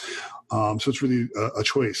while. So it's really a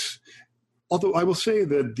choice. Although I will say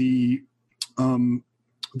that the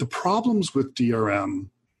problems with DRM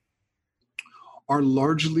are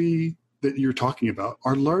largely that you're talking about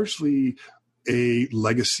are largely a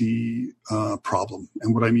legacy problem.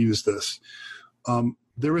 And what I mean is this.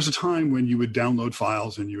 There was a time when you would download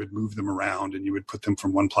files and you would move them around and you would put them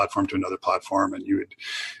from one platform to another platform and you would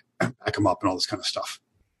back them up and all this kind of stuff.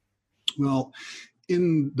 Well,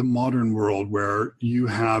 in the modern world where you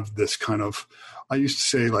have this kind of, I used to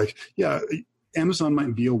say Amazon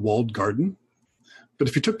might be a walled garden, but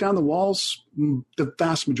if you took down the walls, the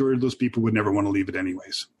vast majority of those people would never want to leave it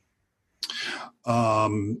anyways.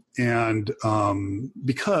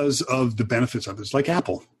 Because of the benefits of it. It's like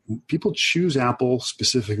Apple. People choose Apple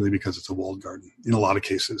specifically because it's a walled garden in a lot of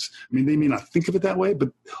cases. I mean, they may not think of it that way,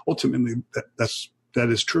 but ultimately that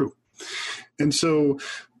is true. And so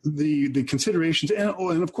the considerations,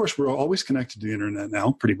 and of course, we're always connected to the internet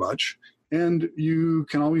now, pretty much. And you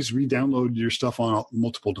can always re-download your stuff on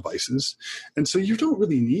multiple devices. And so you don't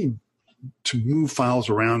really need to move files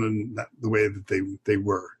around in the way that they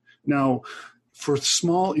were. Now, for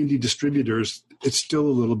small indie distributors, it's still a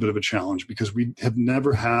little bit of a challenge because we have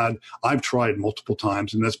never had, I've tried multiple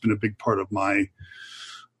times, and that's been a big part of my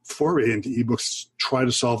foray into ebooks, try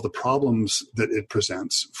to solve the problems that it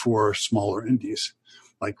presents for smaller indies.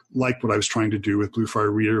 Like what I was trying to do with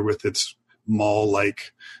Bluefire Reader with its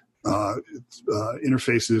mall-like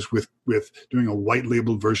interfaces with doing a white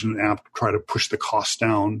labeled version of an app, try to push the cost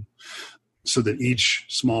down so that each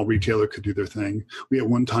small retailer could do their thing. We at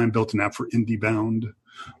one time built an app for IndieBound,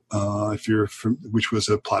 which was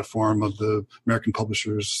a platform of the American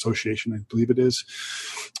Publishers Association, I believe it is.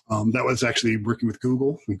 That was actually working with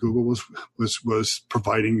Google, and Google was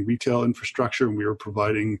providing retail infrastructure, and we were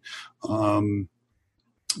providing the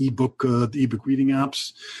ebook reading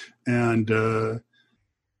apps, and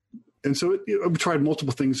so we tried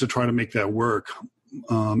multiple things to try to make that work.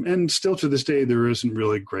 And still to this day, there isn't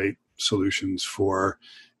really great solutions for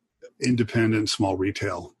independent small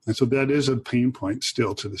retail. And so that is a pain point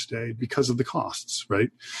still to this day because of the costs, right?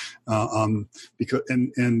 Because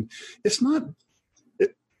it's not,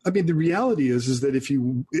 I mean, the reality is that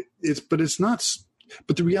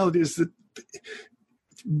but the reality is that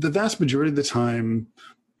the vast majority of the time,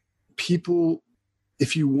 people,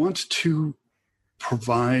 if you want to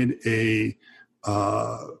provide a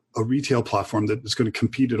retail platform that is going to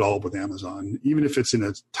compete at all with Amazon, even if it's in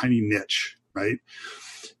a tiny niche, right?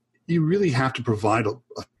 You really have to provide a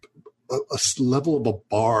level of a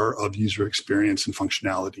bar of user experience and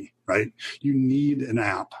functionality, right? You need an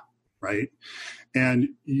app, right? And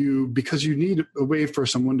because you need a way for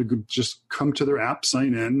someone to just come to their app,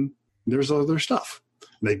 sign in, there's all their stuff.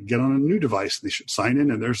 They get on a new device, they should sign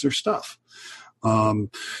in, and there's their stuff.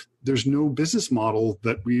 There's no business model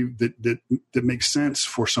that makes sense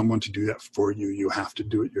for someone to do that for you. You have to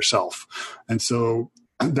do it yourself. And so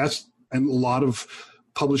and a lot of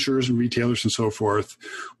publishers and retailers and so forth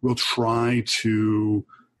will try to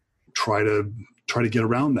get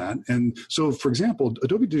around that. And so, for example,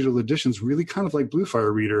 Adobe Digital Edition's really kind of like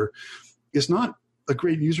Bluefire Reader is not a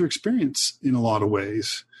great user experience in a lot of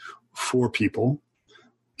ways for people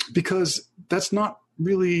because it's not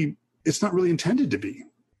really intended to be.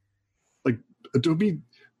 Like Adobe,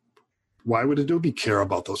 why would Adobe care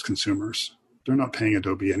about those consumers? They're not paying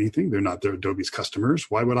Adobe anything. They're Adobe's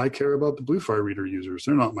customers. Why would I care about the Bluefire Reader users?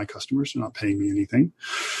 They're not my customers. They're not paying me anything,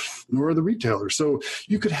 nor are the retailers. So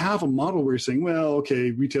you could have a model where you're saying, well,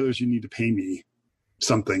 okay, retailers, you need to pay me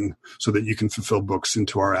something so that you can fulfill books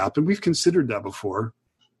into our app. And we've considered that before.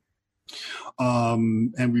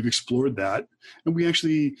 And we've explored that. And we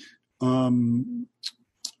actually,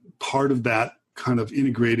 part of that kind of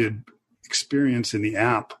integrated experience in the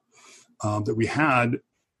app that we had,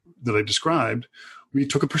 that I described, we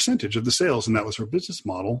took a percentage of the sales, and that was our business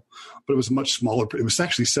model. But it was much smaller. It was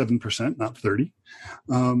actually 7%, not 30,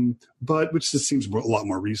 but which just seems a lot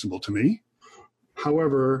more reasonable to me.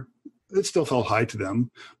 However, it still felt high to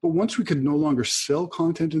them. But once we could no longer sell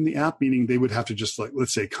content in the app, meaning they would have to just, like,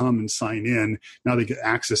 let's say, come and sign in. Now they get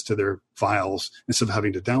access to their files instead of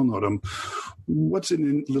having to download them. What's a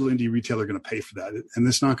little indie retailer going to pay for that? And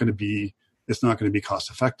it's not going to be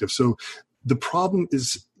cost effective. So the problem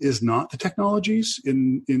is not the technologies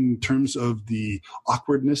in terms of the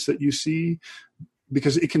awkwardness that you see,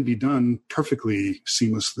 because it can be done perfectly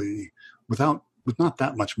seamlessly with not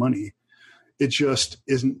that much money. It just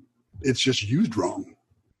isn't. It's just used wrong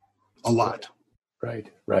a lot. Right.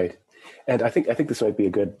 And I think this might be a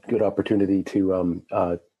good opportunity to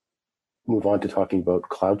move on to talking about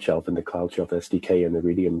CloudShelf and the CloudShelf SDK and the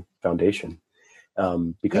Redium Foundation.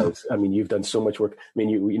 Because I mean, you've done so much work. I mean,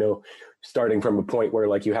 you know, starting from a point where,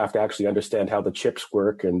 like, you have to actually understand how the chips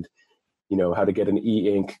work and, you know, how to get an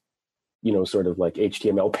e-ink, you know, sort of like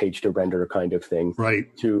HTML page to render kind of thing, right,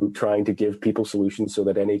 to trying to give people solutions so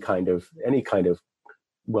that any kind of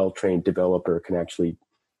well-trained developer can actually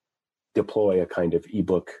deploy a kind of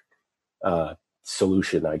ebook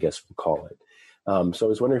solution, I guess we'll call it. So I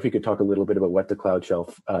was wondering if you could talk a little bit about what the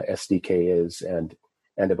CloudShelf SDK is and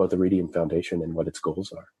about the Redium Foundation and what its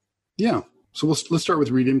goals are. Yeah. So let's start with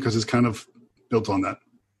Redium because it's kind of built on that.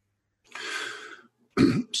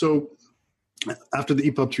 So after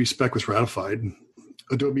the EPUB 3 spec was ratified,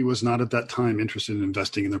 Adobe was not at that time interested in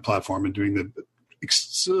investing in their platform and doing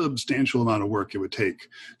substantial amount of work it would take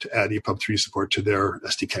to add EPUB 3 support to their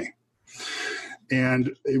SDK.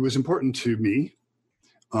 And it was important to me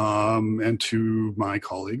and to my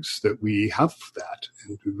colleagues that we have that.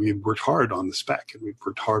 And we worked hard on the spec, and we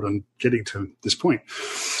worked hard on getting to this point.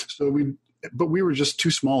 But we were just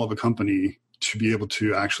too small of a company to be able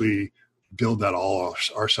to actually build that all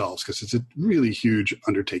ourselves, because it's a really huge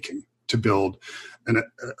undertaking to build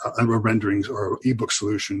a renderings or ebook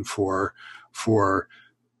solution for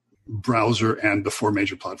browser and the 4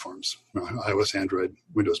 major platforms, iOS, Android,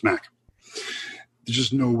 Windows, Mac. There's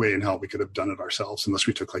just no way in hell we could have done it ourselves unless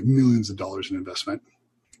we took like millions of dollars in investment.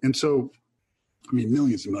 And so, I mean,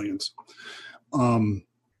 millions and millions. And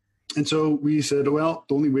so we said, well,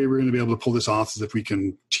 the only way we're going to be able to pull this off is if we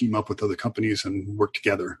can team up with other companies and work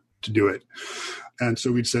together to do it. And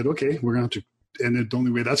so we'd said, okay, we're going to have to, and the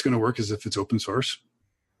only way that's going to work is if it's open source.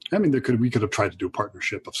 I mean, we could have tried to do a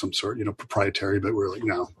partnership of some sort, proprietary, but we're like,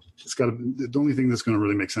 no, the only thing that's going to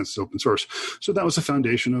really make sense is open source. So that was the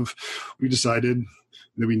foundation of, we decided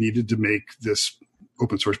that we needed to make this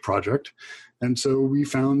open source project. And so we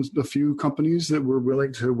found a few companies that were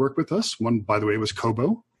willing to work with us. One, by the way, was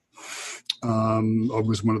Kobo. I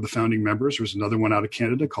was one of the founding members. There was another one out of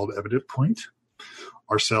Canada called Evident Point,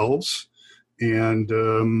 ourselves, and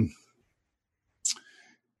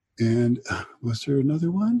was there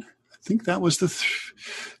another one? I think that was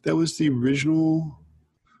the original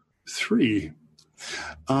 3.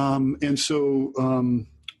 And so,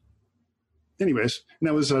 anyways, and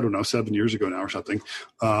that was, I don't know, 7 years ago now or something.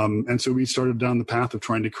 And so we started down the path of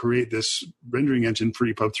trying to create this rendering engine for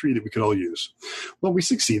EPUB 3 that we could all use. Well, we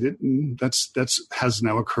succeeded, and that's has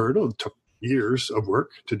now occurred. It took years of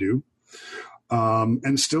work to do,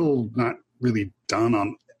 and still not really done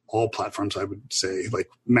on all platforms, I would say. Like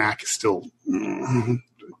Mac is still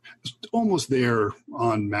almost there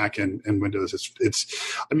on Mac and Windows.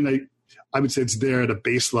 I mean, I would say it's there at a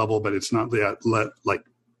base level, but it's not like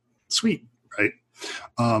sweet. Right.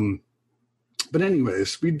 But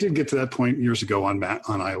anyways, we did get to that point years ago on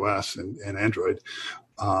iOS and Android.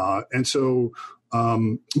 And so,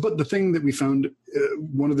 but the thing that we found,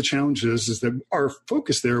 one of the challenges is that our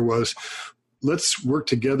focus there was, let's work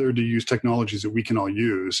together to use technologies that we can all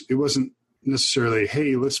use. It wasn't necessarily,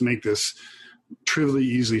 hey, let's make this trivially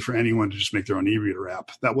easy for anyone to just make their own e-reader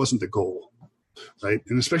app. That wasn't the goal. Right.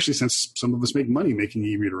 And especially since some of us make money making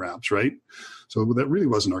e-reader apps. Right. So that really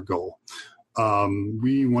wasn't our goal.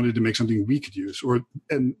 We wanted to make something we could use,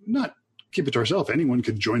 and not keep it to ourselves. Anyone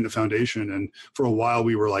could join the foundation. And for a while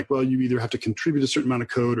we were like, well, you either have to contribute a certain amount of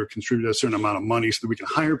code or contribute a certain amount of money so that we can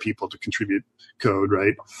hire people to contribute code.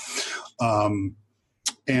 Right.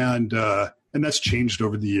 And that's changed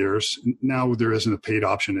over the years. Now there isn't a paid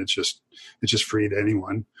option. It's just free to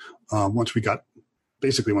anyone. Once we got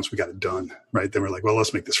it done, right, then we're like, well,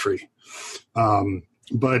 let's make this free.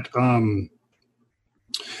 But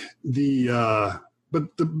it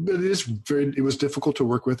was difficult to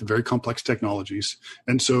work with, very complex technologies.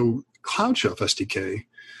 And so CloudShelf SDK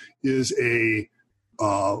is a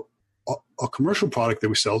commercial product that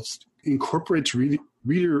we sell, incorporates a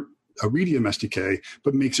Redium SDK,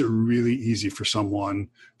 but makes it really easy for someone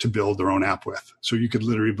to build their own app with. So you could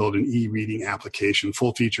literally build an e-reading application,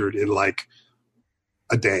 full featured, in like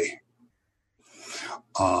a day.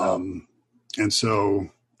 And so,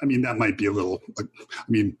 I mean, that might be a little,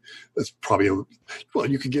 that's probably, you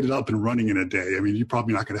could get it up and running in a day. I mean, you're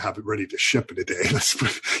probably not going to have it ready to ship in a day.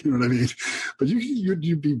 You know what I mean? But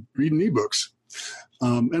you'd be reading ebooks.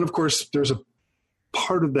 And of course, there's a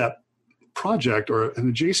part of that project, or an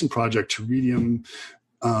adjacent project to Redium,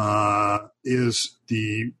 is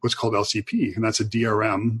what's called LCP. And that's a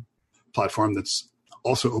DRM platform that's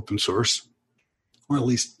also open source, or at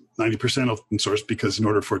least 90% open source, because in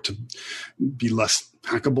order for it to be less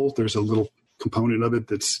hackable, there's a little component of it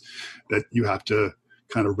that you have to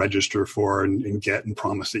kind of register for and get and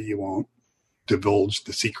promise that you won't divulge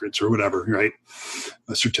the secrets or whatever, right?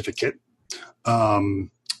 A certificate.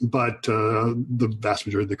 But the vast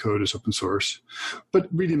majority of the code is open source.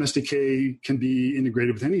 But Redium SDK can be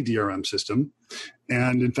integrated with any DRM system.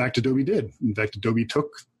 And in fact, Adobe did. In fact, Adobe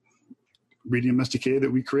took Redium SDK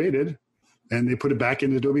that we created, and they put it back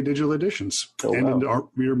into Adobe Digital Editions into our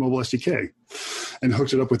Reader Mobile SDK, and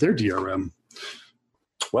hooked it up with their DRM.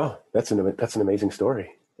 Wow, that's an amazing story.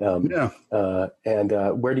 And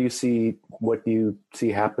what do you see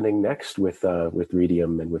happening next with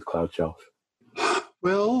Redium and with CloudShelf?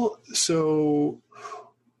 Well, so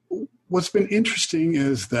what's been interesting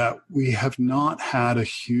is that we have not had a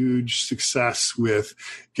huge success with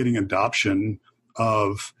getting adoption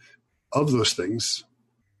of those things.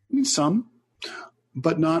 I mean, some.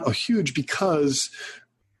 but not a huge, because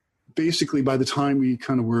basically by the time we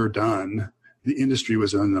kind of were done, the industry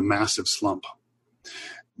was in a massive slump,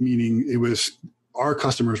 meaning our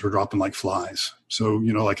customers were dropping like flies. So,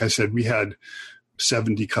 like I said, we had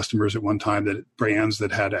 70 customers at one time, brands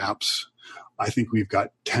that had apps. I think we've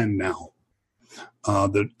got 10 now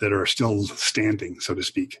that are still standing, so to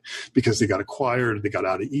speak, because they got acquired, they got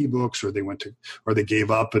out of ebooks, or they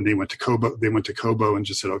gave up and they went to Kobo. They went to Kobo and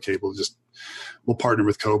just said, okay, we'll partner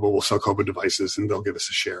with Kobo. We'll sell Kobo devices and they'll give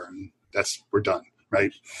us a share, and we're done,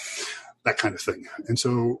 right? That kind of thing. And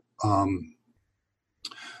so,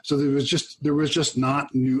 so there was just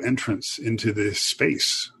not new entrants into this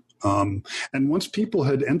space. And once people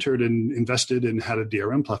had entered and invested and had a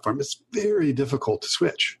DRM platform, it's very difficult to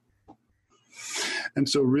switch. And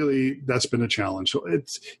so really that's been a challenge. So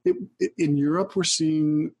in Europe, we're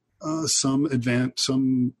seeing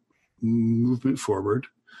some movement forward,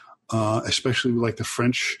 especially like the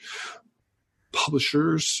French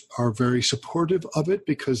publishers are very supportive of it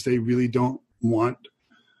because they really don't want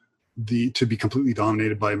to be completely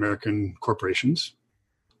dominated by American corporations,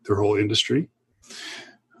 their whole industry,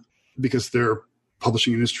 because their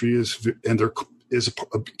publishing industry is a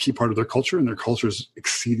key part of their culture, and their culture is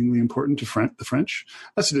exceedingly important to the French,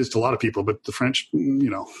 as it is to a lot of people, but the French,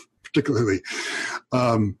 particularly.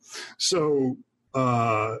 So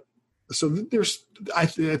there's, I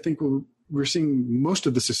think we're seeing most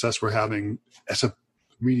of the success we're having as a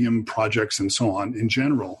medium projects and so on in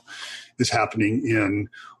general is happening in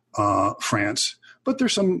France. But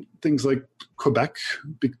there's some things like Quebec,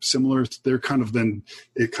 similar. They're kind of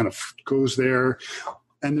it kind of goes there.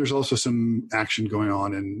 And there's also some action going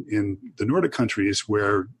on in the Nordic countries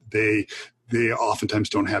where they oftentimes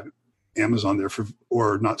don't have Amazon there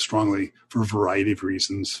or not strongly for a variety of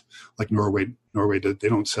reasons. Like Norway, they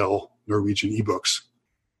don't sell Norwegian ebooks.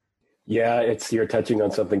 Yeah, you're touching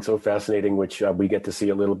on something so fascinating, which we get to see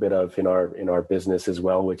a little bit of in our business as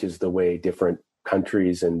well, which is the way different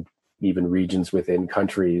countries and even regions within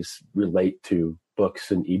countries relate to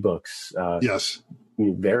books and ebooks. Yes,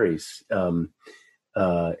 varies.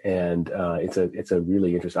 It's a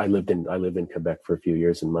really interesting. I lived in Quebec for a few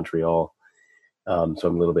years in Montreal, so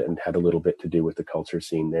I'm had a little bit to do with the culture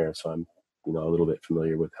scene there. So I'm a little bit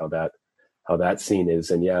familiar with how that scene is,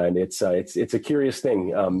 and it's a curious thing.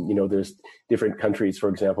 There's different countries, for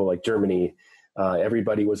example, like Germany.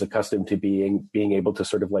 Everybody was accustomed to being able to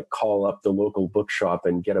sort of like call up the local bookshop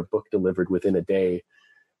and get a book delivered within a day.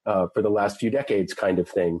 For the last few decades kind of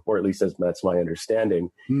thing, or at least that's my understanding.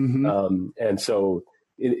 Mm-hmm. And so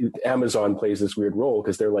Amazon plays this weird role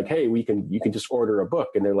because they're like, hey, you can just order a book.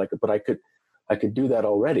 And they're like, but I could do that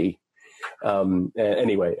already.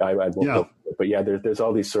 Anyway, I won't go. But there's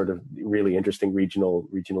all these sort of really interesting regional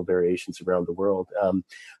variations around the world.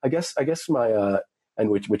 I guess my, and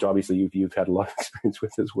which obviously you've had a lot of experience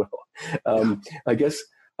with as well. I guess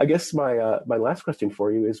my last question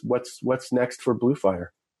for you is what's next for Bluefire?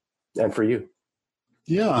 And for you?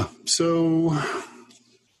 Yeah. So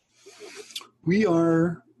we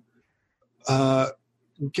are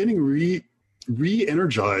getting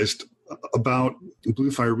re-energized about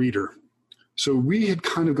Bluefire Reader. So we had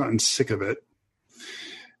kind of gotten sick of it.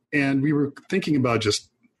 And we were thinking about just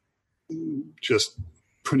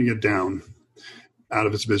putting it down out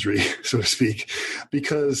of its misery, so to speak,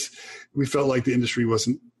 because we felt like the industry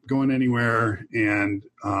wasn't going anywhere. And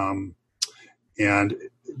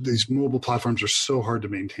these mobile platforms are so hard to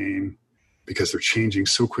maintain because they're changing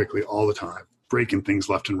so quickly all the time, breaking things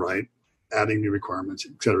left and right, adding new requirements,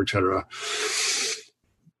 et cetera, et cetera.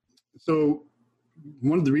 So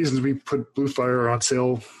one of the reasons we put Bluefire on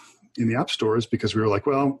sale in the App Store is because we were like,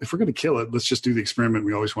 well, if we're going to kill it, let's just do the experiment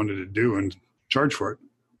we always wanted to do and charge for it.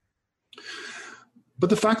 But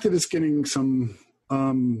the fact that it's getting some,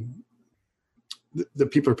 the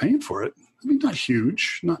people are paying for it, I mean, not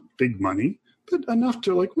huge, not big money, but enough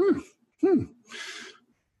to like,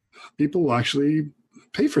 people will actually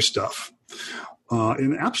pay for stuff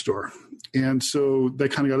in the App Store. And so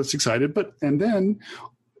that kind of got us excited. And then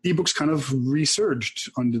ebooks kind of resurged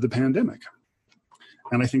under the pandemic.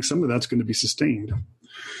 And I think some of that's going to be sustained.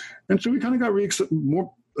 And so we kind of got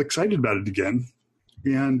more excited about it again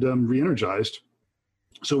and re-energized.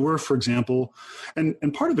 So we're, for example,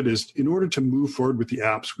 and part of it is in order to move forward with the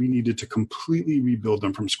apps, we needed to completely rebuild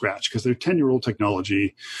them from scratch because they're 10-year-old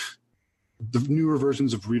technology. The newer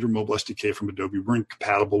versions of Reader Mobile SDK from Adobe weren't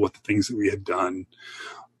compatible with the things that we had done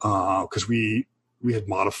because we had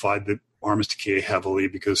modified the ARM SDK heavily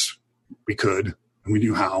because we could and we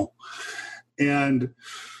knew how, and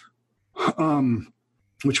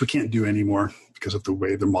which we can't do anymore because of the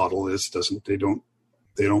way the model is. They don't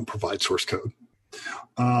provide source code.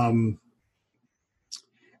 And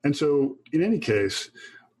so in any case,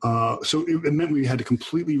 so it meant we had to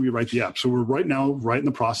completely rewrite the app. So we're right now in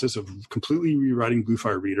the process of completely rewriting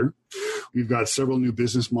Bluefire Reader. We've got several new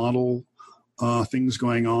business model things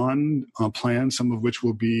going on, plans, some of which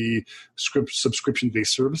will be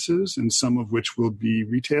subscription-based services, and some of which will be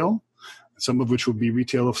retail, some of which will be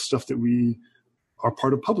retail of stuff that we are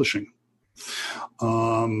part of publishing,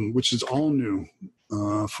 which is all new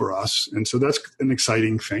for us. And so that's an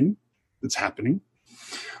exciting thing that's happening.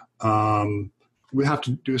 We have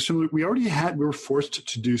to do a similar, we were forced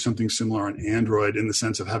to do something similar on Android in the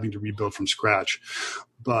sense of having to rebuild from scratch,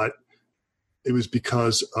 but it was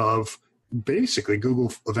because of basically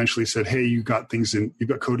Google eventually said, hey, you've got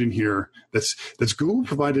code in here that's Google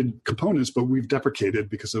provided components, but we've deprecated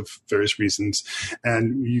because of various reasons,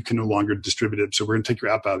 and you can no longer distribute it. So we're going to take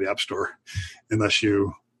your app out of the App Store unless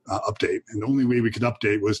you update. And the only way we could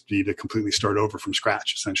update was to completely start over from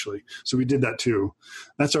scratch, essentially. So we did that too.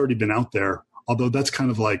 That's already been out there. Although that's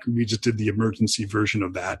kind of like we just did the emergency version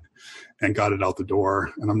of that and got it out the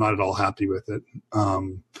door, and I'm not at all happy with it.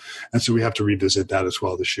 And so we have to revisit that as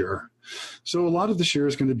well this year. So a lot of this year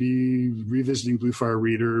is going to be revisiting Bluefire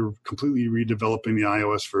Reader, completely redeveloping the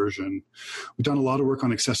iOS version. We've done a lot of work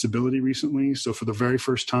on accessibility recently. So for the very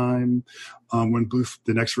first time, when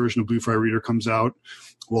the next version of Bluefire Reader comes out,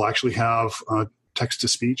 we'll actually have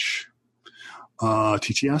text-to-speech,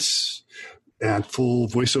 TTS, and full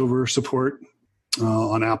voiceover support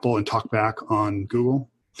on Apple and TalkBack on Google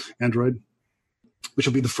Android, which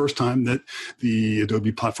will be the first time that the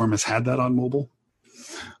Adobe platform has had that on mobile,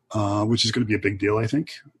 which is going to be a big deal, I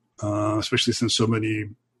think, especially since so many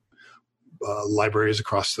libraries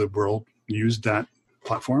across the world use that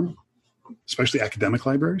platform, especially academic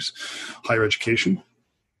libraries, higher education.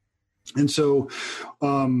 And so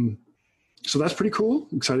that's pretty cool.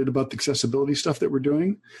 Excited about the accessibility stuff that we're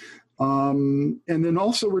doing. And then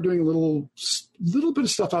also we're doing a little bit of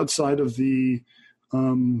stuff outside of the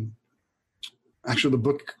actually the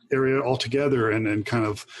book area altogether. And then kind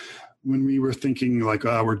of when we were thinking like,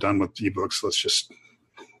 we're done with ebooks, let's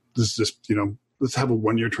have a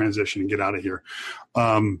 1-year transition and get out of here.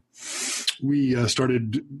 We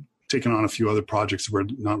started taking on a few other projects that were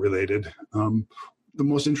not related. The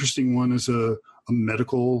most interesting one is a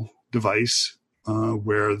medical device.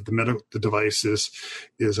 Where the device is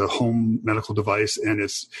a home medical device, and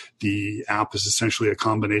the app is essentially a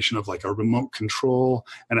combination of like a remote control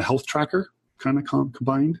and a health tracker kind of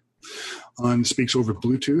combined, and speaks over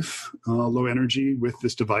Bluetooth, low energy with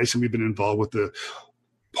this device. And we've been involved with the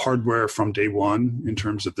hardware from day one in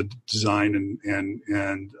terms of the design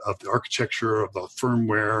and of the architecture of the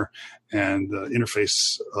firmware and the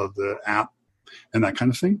interface of the app and that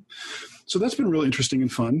kind of thing. So that's been really interesting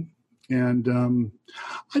and fun. And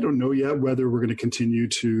I don't know yet whether we're going to continue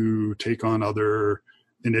to take on other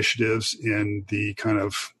initiatives in the kind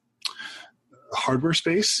of hardware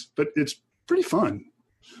space, but it's pretty fun.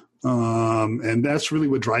 And that's really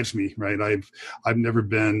what drives me, right? I've never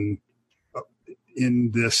been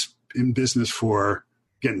in business for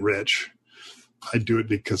getting rich. I do it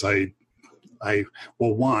because I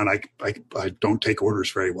don't take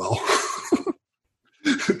orders very well.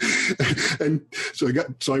 And so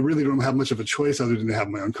I really don't have much of a choice other than to have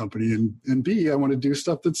my own company, and B, I want to do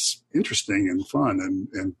stuff that's interesting and fun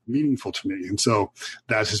and meaningful to me. And so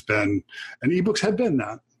that has been, and ebooks have been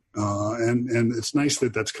that. And it's nice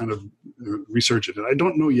that that's kind of resurgent. And I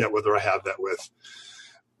don't know yet whether I have that with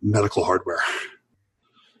medical hardware.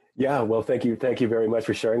 Yeah, well, thank you very much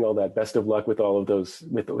for sharing all that. Best of luck with all of those,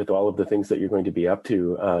 with all of the things that you're going to be up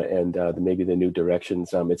to, and maybe the new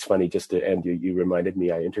directions. It's funny, just to end, you reminded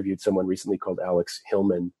me, I interviewed someone recently called Alex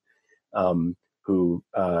Hillman, who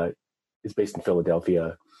is based in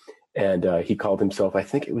Philadelphia, and he called himself, I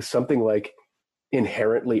think it was something like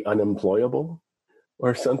inherently unemployable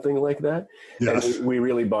or something like that. Yes. And we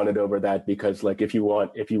really bonded over that because, like, if you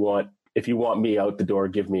want me out the door,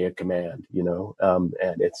 give me a command, and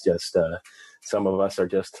it's just, some of us are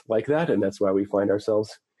just like that. And that's why we find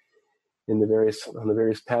ourselves on the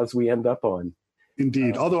various paths we end up on.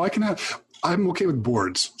 Indeed. Although I'm okay with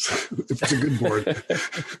boards if it's a good board.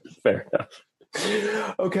 Fair enough.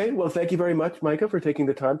 Okay. Well, thank you very much, Micah, for taking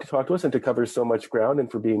the time to talk to us and to cover so much ground,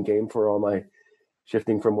 and for being game for all my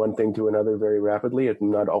shifting from one thing to another very rapidly.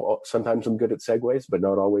 Sometimes I'm good at segues, but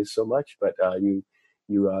not always so much, but,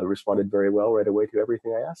 you responded very well right away to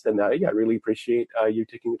everything I asked. And I really appreciate you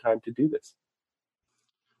taking the time to do this.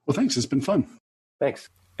 Well, thanks. It's been fun. Thanks.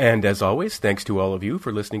 And as always, thanks to all of you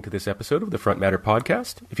for listening to this episode of the Front Matter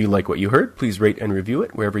Podcast. If you like what you heard, please rate and review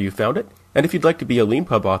it wherever you found it. And if you'd like to be a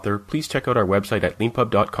LeanPub author, please check out our website at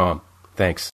leanpub.com. Thanks.